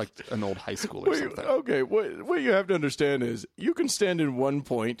what looks like an old high school or something. Okay, what you have to understand is you can stand in one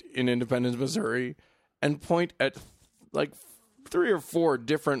point in Independence, Missouri, and point at like 3 or 4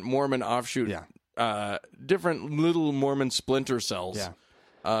 different Mormon offshoot, different little Mormon splinter cells. Yeah.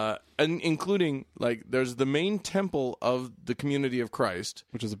 And including, like, there's the main temple of the Community of Christ,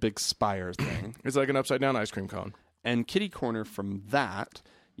 which is a big spire thing. It's like an upside-down ice cream cone. And kitty corner from that,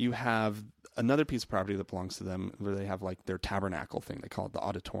 you have another piece of property that belongs to them where they have like their tabernacle thing. They call it the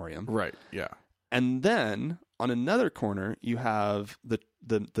auditorium. Right. Yeah. And then on another corner, you have the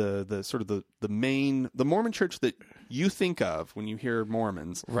sort of the main, the Mormon church that you think of when you hear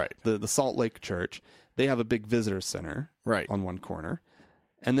Mormons. Right. The Salt Lake Church. They have a big visitor center. Right. On one corner.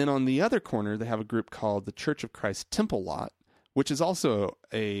 And then on the other corner, they have a group called the Church of Christ Temple Lot, which is also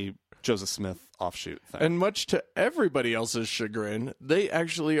a Joseph Smith offshoot thing. And much to everybody else's chagrin, they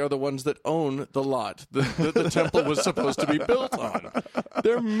actually are the ones that own the lot that the temple was supposed to be built on.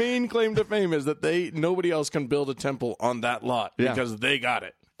 Their main claim to fame is that nobody else can build a temple on that lot because they got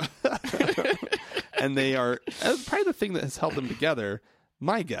it. And they are probably the thing that has held them together,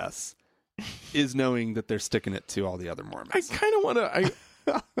 my guess, is knowing that they're sticking it to all the other Mormons. I kind of want to...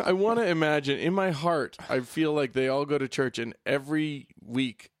 I want to imagine, in my heart, I feel like they all go to church, and every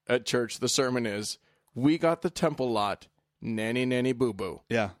week at church, the sermon is, "We got the temple lot, nanny, nanny, boo-boo."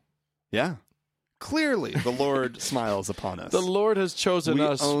 Yeah. Yeah. Clearly, the Lord smiles upon us. The Lord has chosen We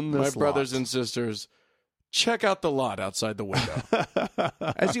us, own my this brothers lot. and sisters. Check out the lot outside the window.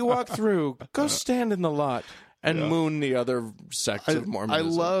 As you walk through, go stand in the lot and moon the other sects of Mormonism. I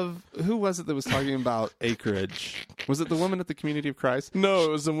love, who was it that was talking about acreage? Was it the woman at the Community of Christ? No, it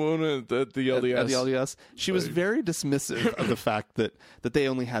was the woman at the LDS. At the LDS? She was very dismissive of the fact that they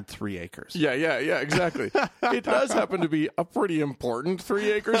only had 3 acres. Yeah, exactly. It does happen to be a pretty important 3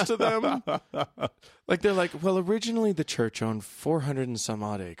 acres to them. Like, they're like, well, originally the church owned 400 and some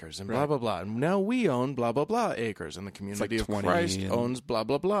odd acres and blah, blah, blah. And now we own blah, blah, blah acres. And the Community of 20 Christ and- owns blah,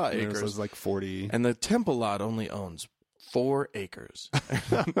 blah, blah acres. It was like 40. And the temple lot only owns 4 acres.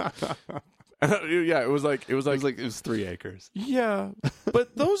 Yeah, it was like, it was 3 acres. yeah,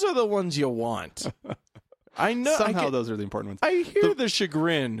 but those are the ones you want. I know. Somehow those are the important ones. I hear the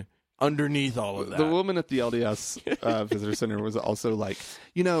chagrin underneath all of that. The woman at the LDS visitor center was also like,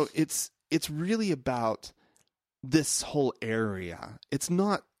 it's really about this whole area. It's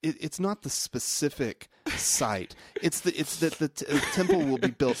not the specific site. It's that the temple will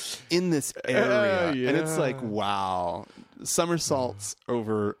be built in this area, and it's like, wow, somersaults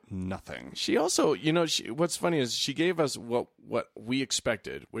over nothing. She also, what's funny is she gave us what we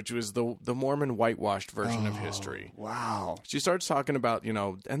expected, which was the Mormon whitewashed version of history. Wow. She starts talking about,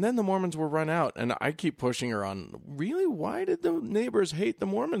 and then the Mormons were run out, and I keep pushing her on, really, why did the neighbors hate the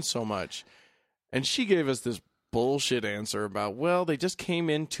Mormons so much? And she gave us this bullshit answer about, well, they just came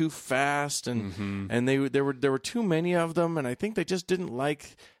in too fast, and there were too many of them, and I think they just didn't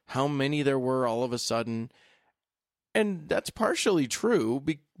like how many there were all of a sudden. And that's partially true,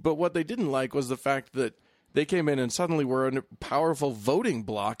 but what they didn't like was the fact that they came in and suddenly were a powerful voting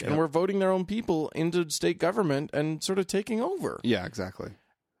bloc and were voting their own people into state government and sort of taking over. Yeah, exactly.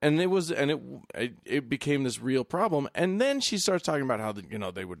 And it became this real problem. And then she starts talking about how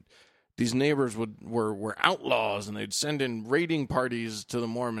these neighbors were outlaws, and they'd send in raiding parties to the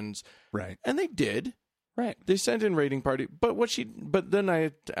Mormons. Right. And they did. Right. They sent in raiding party, but then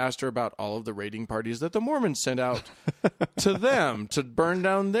I asked her about all of the raiding parties that the Mormons sent out to them to burn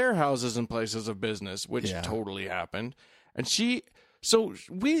down their houses and places of business, which totally happened. And so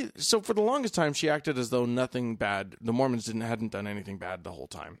for the longest time, she acted as though nothing bad, the Mormons hadn't done anything bad the whole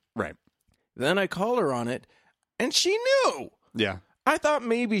time. Right. Then I called her on it, and she knew. Yeah. I thought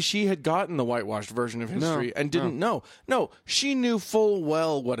maybe she had gotten the whitewashed version of history and didn't know. No, she knew full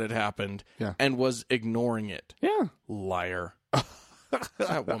well what had happened and was ignoring it. Yeah. Liar.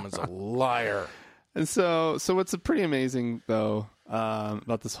 That woman's a liar. And so what's pretty amazing though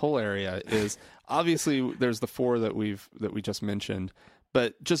about this whole area is obviously there's the 4 that we just mentioned,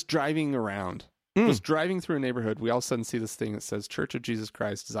 but just driving around, just driving through a neighborhood, we all of a sudden see this thing that says Church of Jesus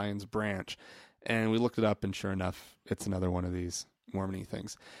Christ, Zion's Branch, and we looked it up, and sure enough, it's another one of these Mormon-y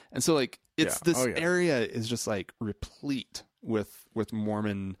things. And so like area is just like replete with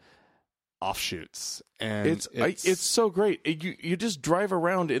Mormon offshoots, and it's so great. You just drive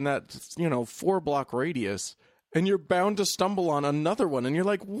around in that 4-block radius, and you're bound to stumble on another one, and you're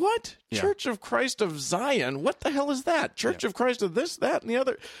like, what? Church of Christ of Zion? What the hell is that? Church of Christ of this, that, and the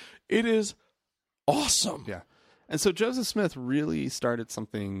other. It is awesome. Yeah. And so Joseph Smith really started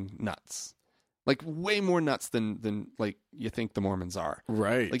something nuts. Like way more nuts than like you think the Mormons are.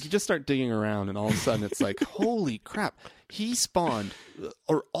 Right. Like you just start digging around, and all of a sudden it's like, holy crap. He spawned,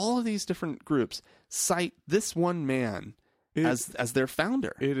 or all of these different groups cite this one man as their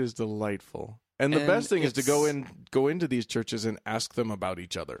founder. It is delightful. And the best thing is to go into these churches and ask them about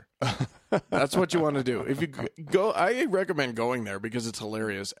each other. That's what you want to do. If you go, I recommend going there because it's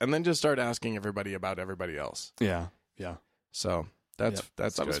hilarious, and then just start asking everybody about everybody else. Yeah. Yeah. So that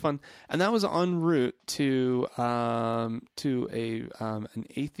was fun, and that was en route to an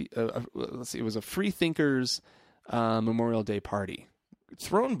let's see, it was a Free Thinkers Memorial Day party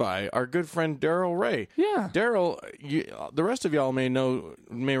thrown by our good friend Daryl Ray. Yeah, Daryl. The rest of y'all may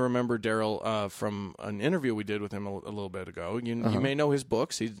remember Daryl from an interview we did with him a little bit ago. You may know his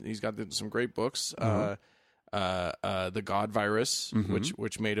books. He's got some great books. The God Virus,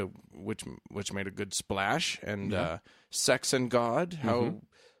 which made a good splash, and Sex and God,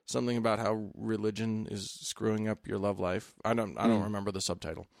 something about how religion is screwing up your love life. I don't remember the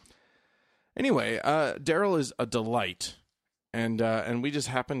subtitle. Anyway, Daryl is a delight, and we just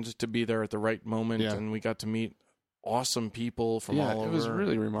happened to be there at the right moment, and we got to meet awesome people from all over. It was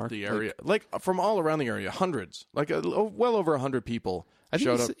really remarkable. The area, like from all around the area, hundreds, well over 100 people I think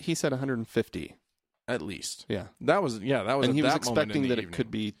showed up. He said 150. at least. Yeah. That was And at he was that moment in expecting the that it evening.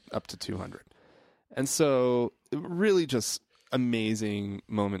 could be up to 200. And so really just amazing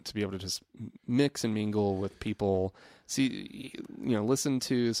moment to be able to just mix and mingle with people, see, listen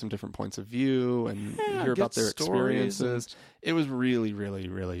to some different points of view and hear about get their stories experiences. It was really, really,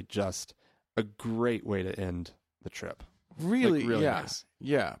 really just a great way to end the trip. Really, really yeah, nice.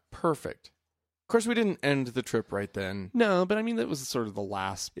 yeah, perfect. Of course, we didn't end the trip right then. No, but I mean, that was sort of the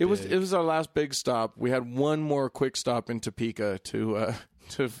last. It was our last big stop. We had one more quick stop in Topeka to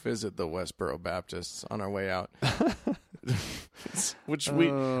visit the Westboro Baptists on our way out, which we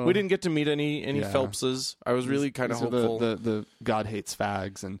didn't get to meet any Yeah. Phelpses. I was really kind of These are hopeful. the God hates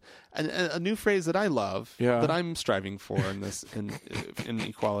fags, and a new phrase that I love, Yeah. that I'm striving for in this in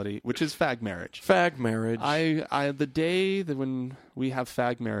equality, which is fag marriage. Fag marriage I the day that when we have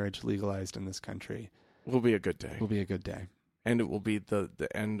fag marriage legalized in this country will be a good day, will be a good day. and it will be the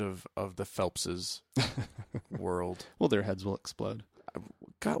end of the Phelpses world. Well, their heads will explode.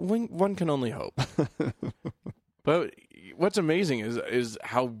 God, one can only hope. But what's amazing is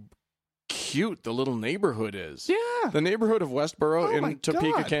how cute the little neighborhood is. Yeah, The neighborhood of Westboro Oh my in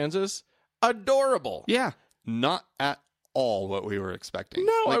Topeka, God. Kansas, adorable. yeah, not at all what we were expecting.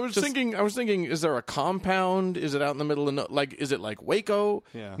 No, Like, I was thinking, is there a compound? Is it out in the middle of is it like Waco?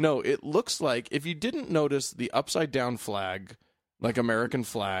 Yeah. No, it looks like, if you didn't notice the upside down flag, like American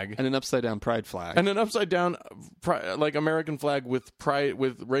flag, and an upside down pride flag. and an upside down like American flag with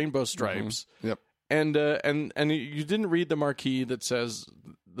rainbow stripes. Yep. And you didn't read the marquee that says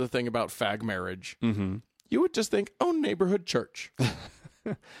the thing about fag marriage. Mm-hmm. You would just think, oh, neighborhood church.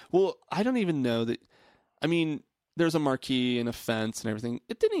 Well, I don't even know that. I mean, there's a marquee and a fence and everything.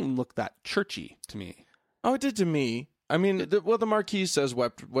 It didn't even look that churchy to me. Oh, it did to me. I mean, the marquee says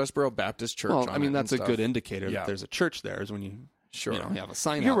Westboro Baptist Church. Well, on I mean, it that's a and good stuff. indicator Yeah. that there's a church there, is when you Sure. you have a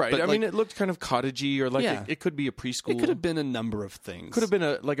sign You're out. right. But, I like, mean, it looked kind of cottagey, or like Yeah. it could be a preschool. it could have been a number of things. Could have been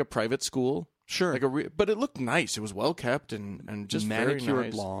a private school. Sure. Like but it looked nice. It was well kept and just Manicured very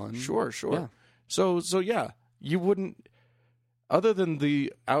nice. lawn. Sure. Yeah. So yeah, you wouldn't. Other than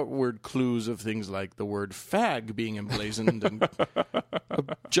the outward clues of things like the word fag being emblazoned and a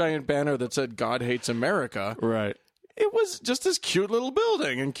giant banner that said "God hates America," Right. it was just this cute little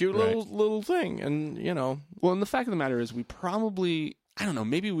building and cute Right. little thing, and Well, and the fact of the matter is, we probably, I don't know,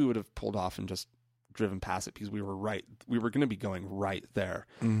 maybe we would have pulled off and just driven past it because we were going to be going right there.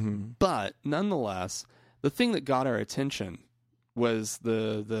 Mm-hmm. But nonetheless, the thing that got our attention was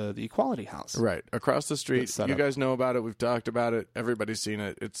the Equality House. Right across the street. That's set You up. guys know about it. We've talked about it. Everybody's seen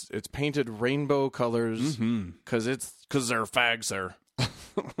it. It's painted rainbow colors because they're fags there.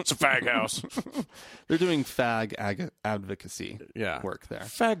 It's a fag house. They're doing fag advocacy Yeah, work there.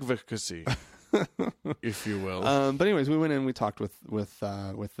 fagvicacy, if you will. But anyways, we went in, we talked with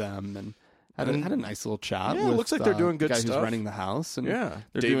them, and had a nice little chat. Yeah, it with, looks like they're doing good the guy stuff. who's running the house, and Yeah.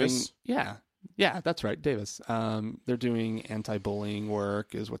 they're Davis. doing that's right, Davis. They're doing anti-bullying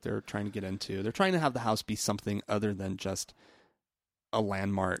work, is what they're trying to get into. They're trying to have the house be something other than just a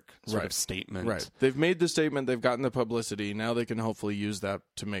landmark sort of Right. statement. Right. They've made the statement. They've gotten the publicity. Now they can hopefully use that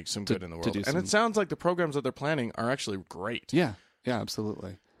to make some good in the to world. do And some- it sounds like the programs that they're planning are actually great. Yeah,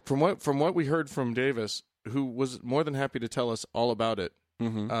 absolutely. From what we heard from Davis, who was more than happy to tell us all about it,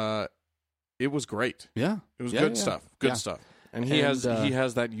 Mm-hmm. it was great. Yeah, It was Yeah, good yeah. stuff. Good Yeah. stuff. And he has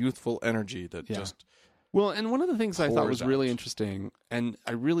that youthful energy that Yeah. just Well, and one of the things I thought pours was really out. interesting, and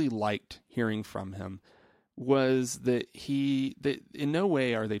I really liked hearing from him, was that that in no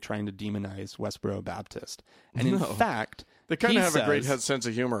way are they trying to demonize Westboro Baptist, and in No. fact, they kind he of have a great says- sense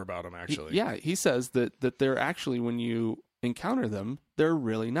of humor about him. Actually, he says that they're actually, when you encounter them, they're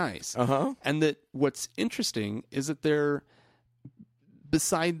really nice, and that what's interesting is that they're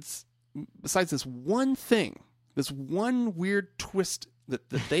besides this one thing, this one weird twist that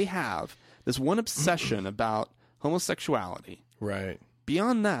they have, this one obsession about homosexuality. right,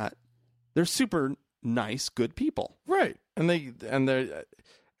 Beyond that, they're super nice, good people. right. And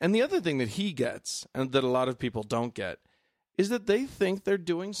the other thing that he gets, and that a lot of people don't get, is that they think they're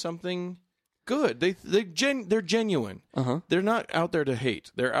doing something good. They're genuine. They're not out there to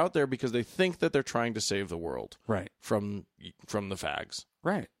hate. They're out there because they think that they're trying to save the world Right. from the fags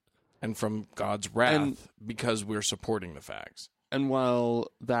Right. and from God's wrath, And- because we're supporting the fags. And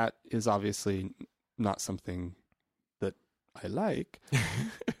while that is obviously not something that I like,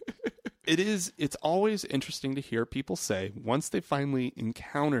 it's always interesting to hear people say, once they finally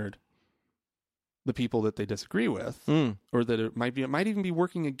encountered the people that they disagree with, or that it might even be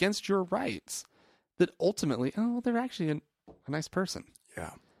working against your rights, that ultimately, they're actually a nice person.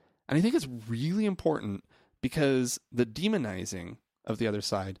 Yeah. And I think it's really important, because the demonizing of the other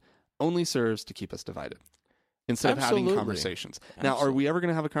side only serves to keep us divided instead of having Absolutely. conversations. Now, are we ever going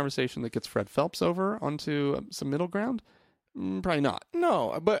to have a conversation that gets Fred Phelps over onto some middle ground? Probably not.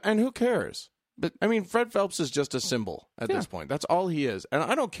 No, and who cares? But I mean, Fred Phelps is just a symbol at this point. That's all he is. And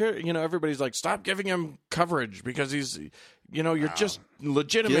I don't care. Everybody's like, stop giving him coverage because he's, you're just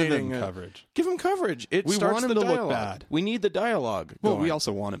legitimating give him coverage. Give him coverage. We starts want him the to look dialogue. bad. We need the dialogue. Well, going. we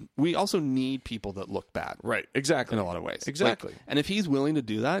also want him. We also need people that look bad. Right. Exactly. In a lot of ways. Exactly. And if he's willing to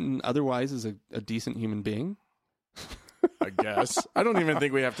do that and otherwise is a decent human being. I guess. I don't even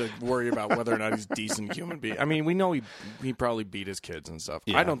think we have to worry about whether or not he's a decent human being. I mean, we know he probably beat his kids and stuff.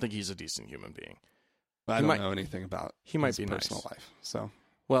 Yeah. I don't think he's a decent human being. I don't know anything about his his be personal nice. life. So,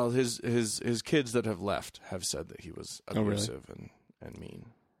 well, his kids that have left have said that he was really? abusive and mean.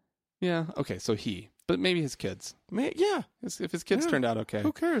 yeah, okay, so but maybe his kids. Yeah. If his kids turned out okay.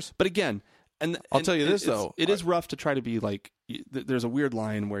 Who cares? But again, I'll tell you this, though. It is rough to try to be like, there's a weird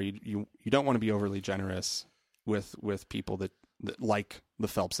line where you don't want to be overly generous with people that like the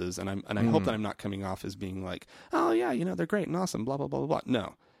Phelpses, and I hope that I'm not coming off as being like, oh yeah, they're great and awesome, blah blah blah blah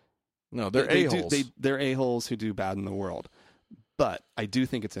blah. No, they're a-holes. They're a-holes who do bad in the world. But I do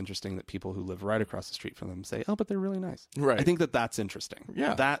think it's interesting that people who live right across the street from them say, oh, but they're really nice. Right. I think that's interesting.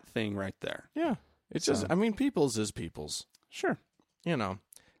 Yeah. That thing right there. Yeah. It's just, I mean, people's is people's. Sure.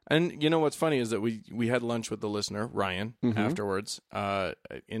 And what's funny is that we had lunch with the listener, Ryan, afterwards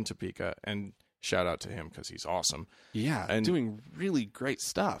in Topeka, and shout out to him because he's awesome. Yeah, and doing really great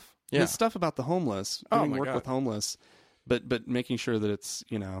stuff. Yeah. His stuff about the homeless, doing work with homeless, but making sure that it's,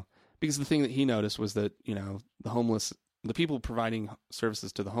 because the thing that he noticed was that, the people providing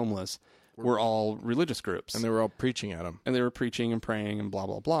services to the homeless were all religious groups. And they were all preaching at him. And they were preaching and praying and blah,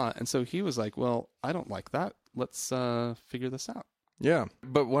 blah, blah. And so he was like, well, I don't like that. Let's figure this out. Yeah.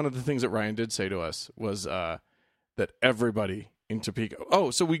 But one of the things that Ryan did say to us was that everybody in Topeka... Oh,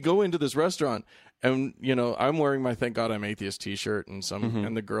 so we go into this restaurant and, I'm wearing my Thank God I'm Atheist t-shirt and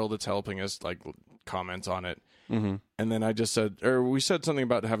and the girl that's helping us comments on it. Mm-hmm. And then I just we said something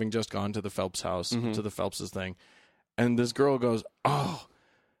about having just gone to the Phelps house, to the Phelpses thing. And this girl goes, oh,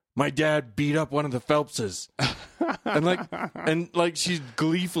 my dad beat up one of the Phelpses. and she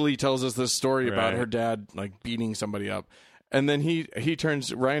gleefully tells us this story about her dad beating somebody up. And then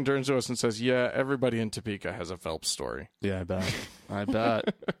Ryan turns to us and says, yeah, everybody in Topeka has a Phelps story. Yeah, I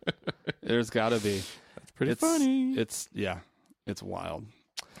bet. There's gotta be. That's pretty funny. It's wild.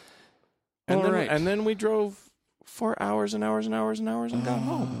 And then we drove 4 hours and hours and hours and hours and got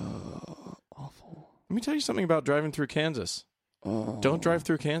home. Awful. Let me tell you something about driving through Kansas. Don't drive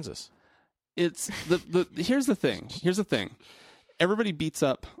through Kansas. It's here's the thing. Everybody beats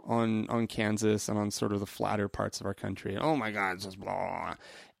up on Kansas and on sort of the flatter parts of our country. Oh my God, it's just blah.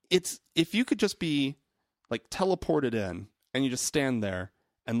 It's if you could just be teleported in and you just stand there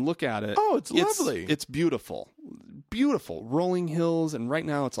and look at it. Oh, it's lovely. It's beautiful. Beautiful. Rolling hills, and right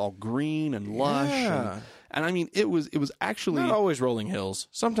now it's all green and lush. Yeah. And I mean, it was actually not always rolling hills.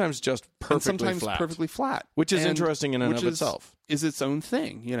 Sometimes just perfectly flat, which is interesting in and of itself. Is its own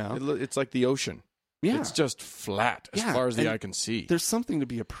thing, It's like the ocean. Yeah, it's just flat as far as the eye can see. There's something to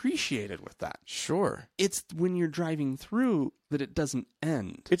be appreciated with that. Sure, it's when you're driving through that it doesn't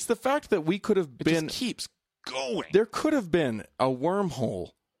end. It's the fact that we could have been just keeps going. There could have been a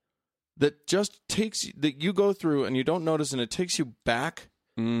wormhole that just that you go through and you don't notice, and it takes you back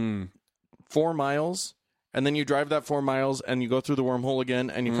 4 miles. And then you drive that 4 miles and you go through the wormhole again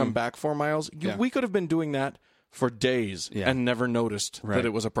and you come back 4 miles. We could have been doing that for days and never noticed that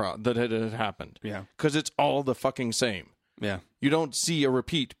it was that it had happened. Yeah. Because it's all the fucking same. Yeah. You don't see a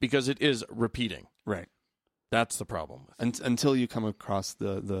repeat because it is repeating. Right. That's the problem. Until you come across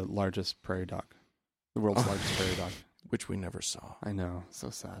the largest prairie dog. The world's largest prairie dog. Which we never saw. I know. So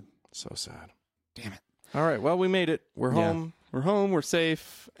sad. So sad. Damn it. All right. Well, we made it. We're home. We're home. We're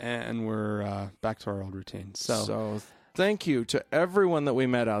safe, and we're back to our old routine. So thank you to everyone that we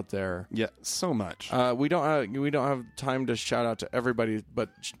met out there. Yeah, so much. We don't have time to shout out to everybody,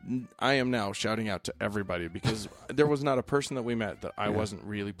 but I am now shouting out to everybody because there was not a person that we met that I wasn't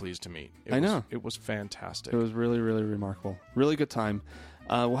really pleased to meet. It was fantastic. It was really, really remarkable. Really good time.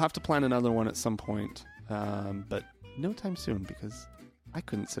 We'll have to plan another one at some point, but no time soon because I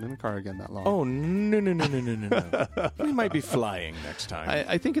couldn't sit in a car again that long. Oh, no. We might be flying next time.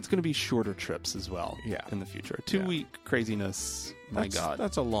 I think it's going to be shorter trips as well in the future. 2-week craziness, God.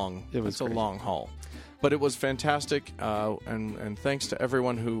 That's a long a long haul. But it was fantastic, and thanks to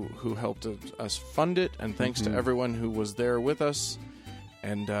everyone who helped us fund it, and thanks to everyone who was there with us,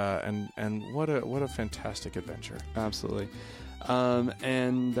 and what a fantastic adventure. Absolutely.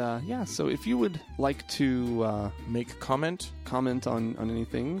 So if you would like to Make comment. comment on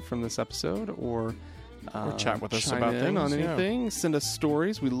anything from this episode or chat with us chime about in things, on yeah. anything, send us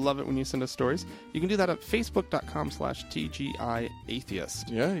stories. We love it when you send us stories. You can do that at facebook.com/TGIAtheist.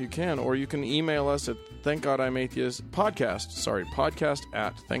 Yeah, you can. Or you can email us at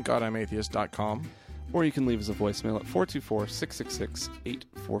podcast@thankgodimatheist.com. Or you can leave us a voicemail at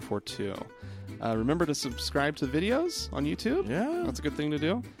 424-666-8442. Remember to subscribe to the videos on YouTube. Yeah. That's a good thing to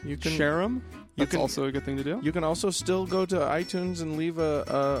do. You can share them. That's can- also a good thing to do. You can also still go to iTunes and leave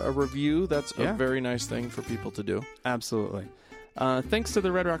a review. That's Yeah. a very nice thing for people to do. Absolutely. Thanks to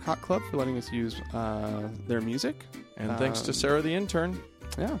the Red Rock Hot Club for letting us use their music. And thanks to Sarah the intern.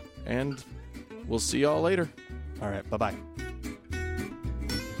 Yeah. And we'll see y'all later. All right. Bye-bye.